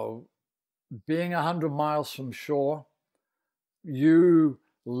 being 100 miles from shore, you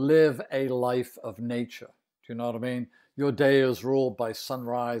live a life of nature. Do you know what I mean? Your day is ruled by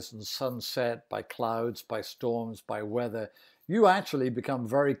sunrise and sunset, by clouds, by storms, by weather. You actually become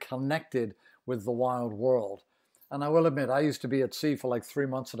very connected with the wild world. And I will admit, I used to be at sea for like 3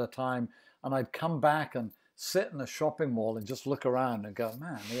 months at a time, and I'd come back and sit in a shopping mall and just look around and go,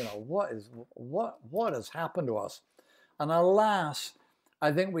 man, what has happened to us? And alas,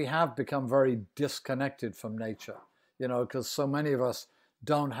 I think we have become very disconnected from nature, because so many of us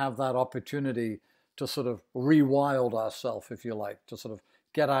don't have that opportunity to sort of rewild ourselves, if you like, to sort of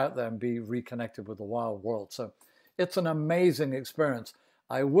get out there and be reconnected with the wild world. So it's an amazing experience.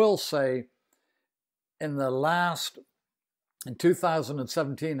 I will say in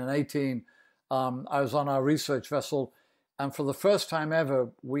 2017 and 18, I was on our research vessel, and for the first time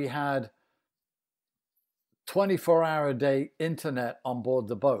ever, we had 24-hour-a-day internet on board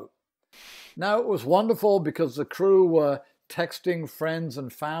the boat. Now, it was wonderful because the crew were texting friends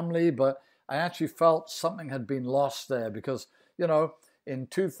and family, but I actually felt something had been lost there because, in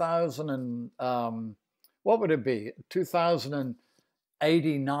 2000 and, what would it be?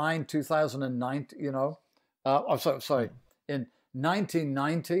 2089, 2009, in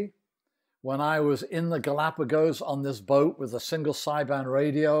 1990, when I was in the Galapagos on this boat with a single sideband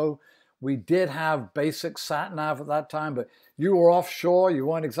radio. We did have basic sat nav at that time, but you were offshore. You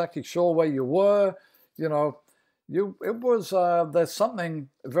weren't exactly sure where you were. You know, there's something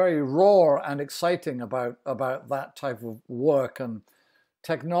very raw and exciting about that type of work. And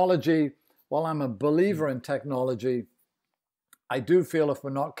technology, while I'm a believer in technology, I do feel if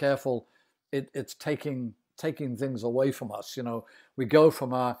we're not careful, it's taking things away from us. You know, we go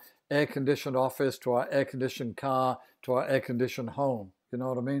from our air-conditioned office to our air-conditioned car to our air-conditioned home. You know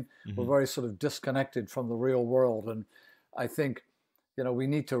what I mean? Mm-hmm. We're very sort of disconnected from the real world. And I think, you know, we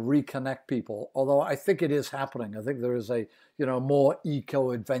need to reconnect people. Although I think it is happening. I think there is a, you know, more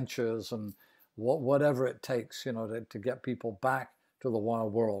eco-adventures and whatever it takes, you know, to get people back to the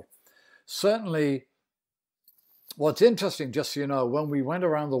wild world. Certainly, what's interesting, just so you know, when we went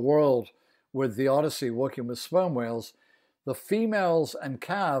around the world with the Odyssey working with sperm whales, the females and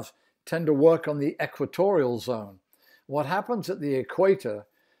calves tend to work on the equatorial zone. What happens at the equator,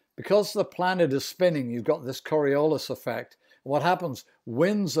 because the planet is spinning, you've got this Coriolis effect. What happens?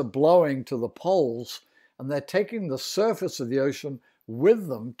 Winds are blowing to the poles, and they're taking the surface of the ocean with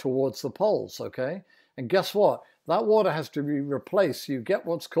them towards the poles, okay? And guess what? That water has to be replaced. You get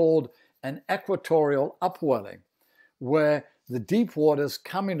what's called an equatorial upwelling, where the deep waters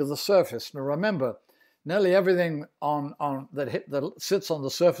coming to the surface. Now remember, nearly everything that sits on the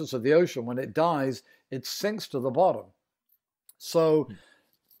surface of the ocean, when it dies, it sinks to the bottom. So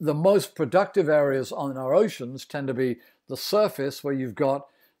the most productive areas on our oceans tend to be the surface, where you've got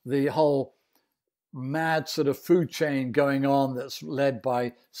the whole mad sort of food chain going on that's led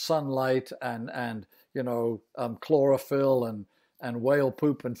by sunlight and you know, chlorophyll and whale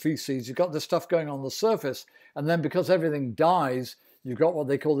poop and feces. You've got this stuff going on the surface. And then because everything dies, you've got what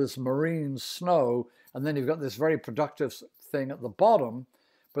they call this marine snow. And then you've got this very productive thing at the bottom.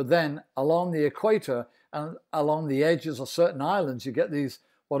 But then along the equator and along the edges of certain islands, you get these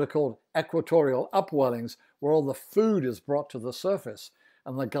what are called equatorial upwellings, where all the food is brought to the surface.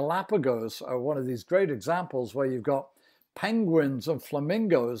 And the Galapagos are one of these great examples where you've got penguins and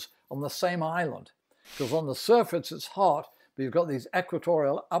flamingos on the same island. Because on the surface it's hot, but you've got these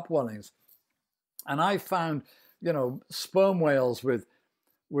equatorial upwellings. And I found, you know, sperm whales with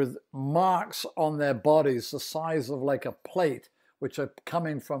marks on their bodies the size of like a plate, which are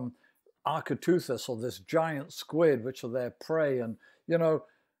coming from Architeuthis, or this giant squid, which are their prey. And, you know,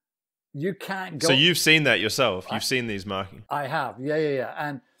 you can't go... So you've seen that yourself? You've seen these markings? I have, yeah.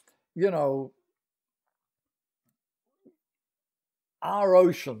 And, you know, our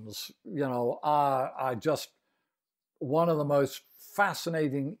oceans, you know, are just one of the most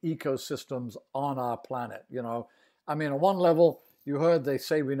fascinating ecosystems on our planet, you know. I mean, on one level, you heard they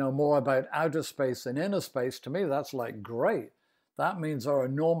say we know more about outer space than inner space. To me, that's like great. That means there are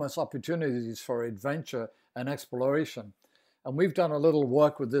enormous opportunities for adventure and exploration. And we've done a little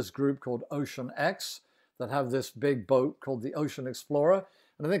work with this group called Ocean X that have this big boat called the Ocean Explorer.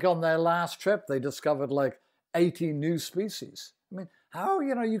 And I think on their last trip, they discovered like 80 new species. I mean, how,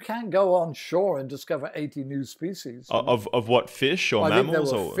 you know, you can't go on shore and discover 80 new species. Of what, fish or mammals? I think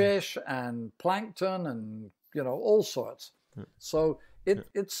there were fish and plankton and, you know, all sorts. Yeah. So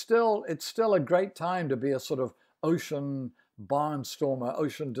it's still a great time to be a sort of ocean barnstormer,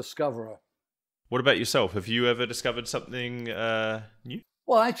 ocean discoverer. What about yourself? Have you ever discovered something new?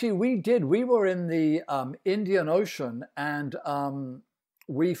 Well, actually, we did. We were in the Indian Ocean, and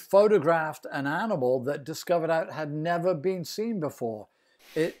we photographed an animal that discovered out had never been seen before.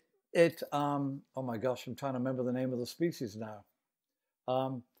 Oh my gosh, I'm trying to remember the name of the species now.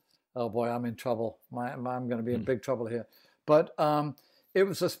 Oh boy, I'm in trouble. I'm going to be in big trouble here. But it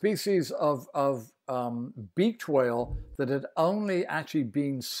was a species of beaked whale that had only actually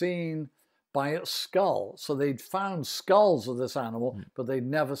been seen by its skull. So they'd found skulls of this animal, but they'd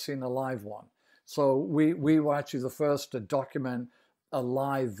never seen a live one. So we were actually the first to document a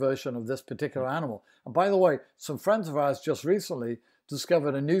live version of this particular animal. And by the way, some friends of ours just recently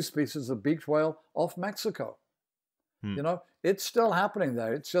discovered a new species of beaked whale off Mexico. You know, it's still happening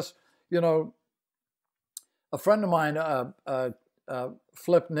there. It's just, you know, a friend of mine,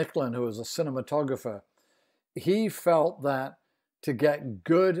 Flip Nicklin, who was a cinematographer, he felt that to get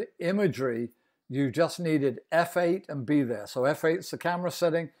good imagery, you just needed F8 and be there. So F8 is the camera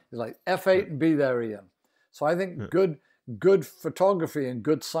setting. He's like, F8 and be there, Ian. So I think good photography and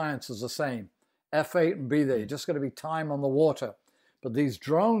good science is the same. F8 and be there. You just got to be time on the water. But these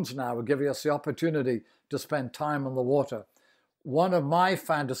drones now are giving us the opportunity to spend time on the water. One of my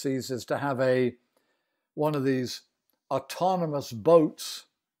fantasies is to have one of these autonomous boats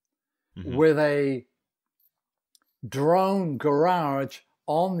with a drone garage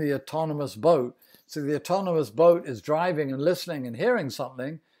on the autonomous boat. So the autonomous boat is driving and listening and hearing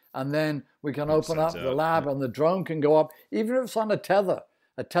something, and then we can open up the lab and the drone can go up, even if it's on a tether.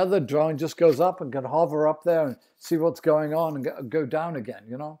 A tethered drone just goes up and can hover up there and see what's going on and go down again,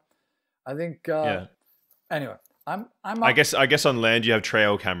 you know? I think, anyway, I guess on land you have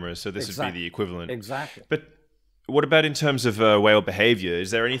trail cameras, so this would be the equivalent. Exactly. But what about in terms of whale behavior?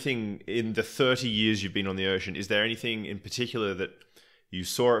 Is there anything in the 30 years you've been on the ocean, is there anything in particular that you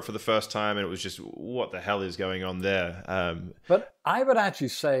saw it for the first time and it was just, what the hell is going on there? But I would actually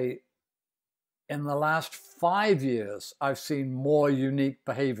say in the last 5 years, I've seen more unique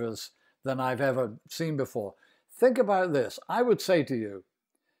behaviors than I've ever seen before. Think about this. I would say to you,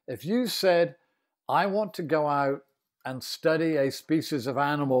 if you said, I want to go out and study a species of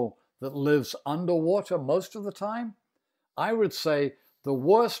animal that lives underwater most of the time, I would say the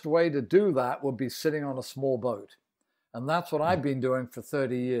worst way to do that would be sitting on a small boat. And that's what I've been doing for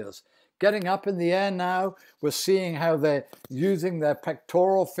 30 years. Getting up in the air now, we're seeing how they're using their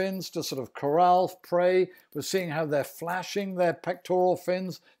pectoral fins to sort of corral prey. We're seeing how they're flashing their pectoral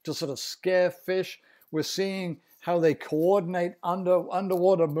fins to sort of scare fish. We're seeing how they coordinate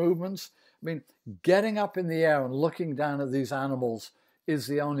underwater movements. I mean, getting up in the air and looking down at these animals is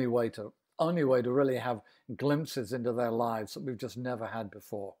the only way to really have glimpses into their lives that we've just never had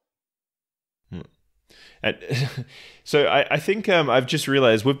before. And so I think I've just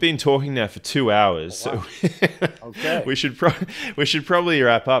realized we've been talking now for 2 hours, wow. so Okay. we should probably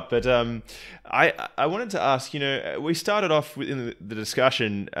wrap up. But I wanted to ask, we started off in the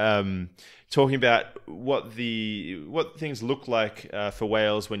discussion talking about what things look like for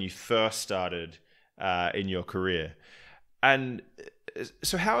whales when you first started in your career, and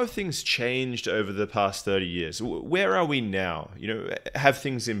so how have things changed over the past 30 years? Where are we now? Have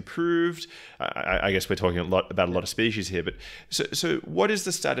things improved? I guess we're talking about a lot of species here, but so what is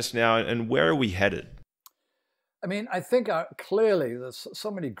the status now and where are we headed? I mean, I think clearly there's so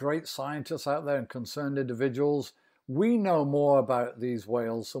many great scientists out there and concerned individuals. We know more about these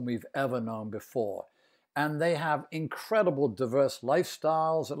whales than we've ever known before. And they have incredible diverse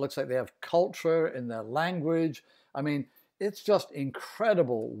lifestyles. It looks like they have culture in their language. I mean, it's just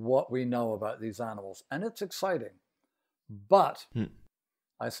incredible what we know about these animals, and it's exciting. But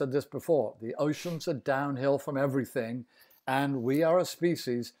I said this before, the oceans are downhill from everything, and we are a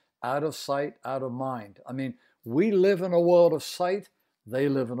species out of sight, out of mind. I mean, we live in a world of sight, they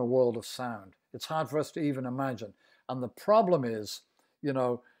live in a world of sound. It's hard for us to even imagine. And the problem is,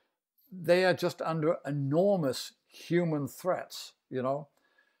 they are just under enormous human threats,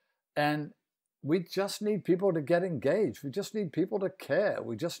 and we just need people to get engaged. We just need people to care.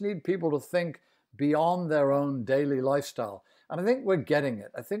 We just need people to think beyond their own daily lifestyle. And I think we're getting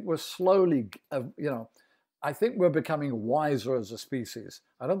it. I think we're slowly, I think we're becoming wiser as a species.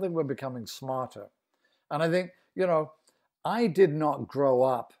 I don't think we're becoming smarter. And I think, I did not grow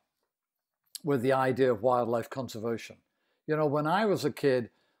up with the idea of wildlife conservation. When I was a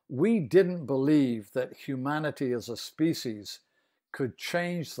kid, we didn't believe that humanity as a species could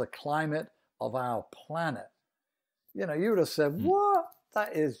change the climate of our planet. You would have said, what?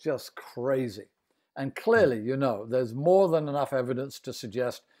 That is just crazy. And clearly, there's more than enough evidence to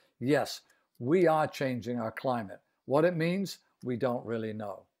suggest, yes, we are changing our climate. What it means, we don't really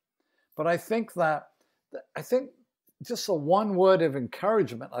know. But I think just the one word of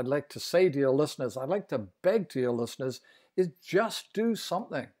encouragement I'd like to say to your listeners, I'd like to beg to your listeners, is just do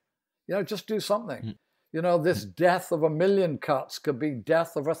something. Just do something. This death of 1,000,000 cuts could be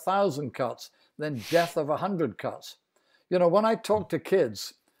death of 1,000 cuts, then death of 100 cuts. When I talk to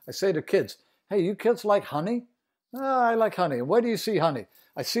kids, I say to kids, hey, you kids like honey? Oh, I like honey. And where do you see honey?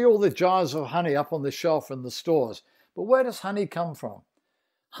 I see all the jars of honey up on the shelf in the stores. But where does honey come from?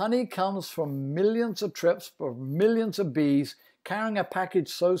 Honey comes from millions of trips for millions of bees carrying a package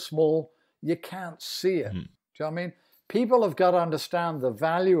so small you can't see it. Do you know what I mean? People have got to understand the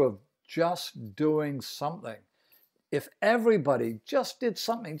value of just doing something. If everybody just did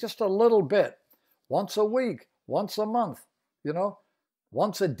something, just a little bit, once a week, once a month,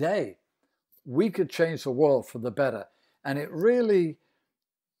 once a day, we could change the world for the better. And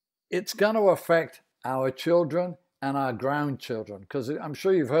it's going to affect our children and our grandchildren. Because I'm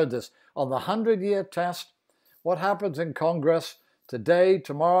sure you've heard this. On the 100-year test, what happens in Congress today,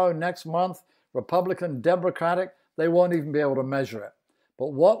 tomorrow, next month, Republican, Democratic, they won't even be able to measure it.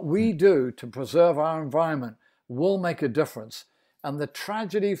 But what we do to preserve our environment will make a difference. And the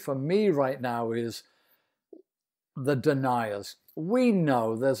tragedy for me right now is the deniers. We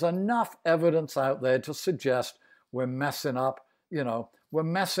know there's enough evidence out there to suggest we're messing up, we're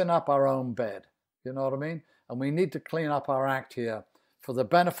messing up our own bed. You know what I mean? And we need to clean up our act here for the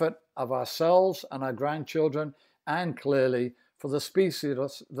benefit of ourselves and our grandchildren, and clearly for the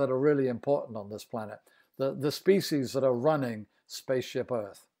species that are really important on this planet, the species that are running Spaceship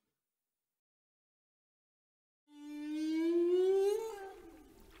Earth.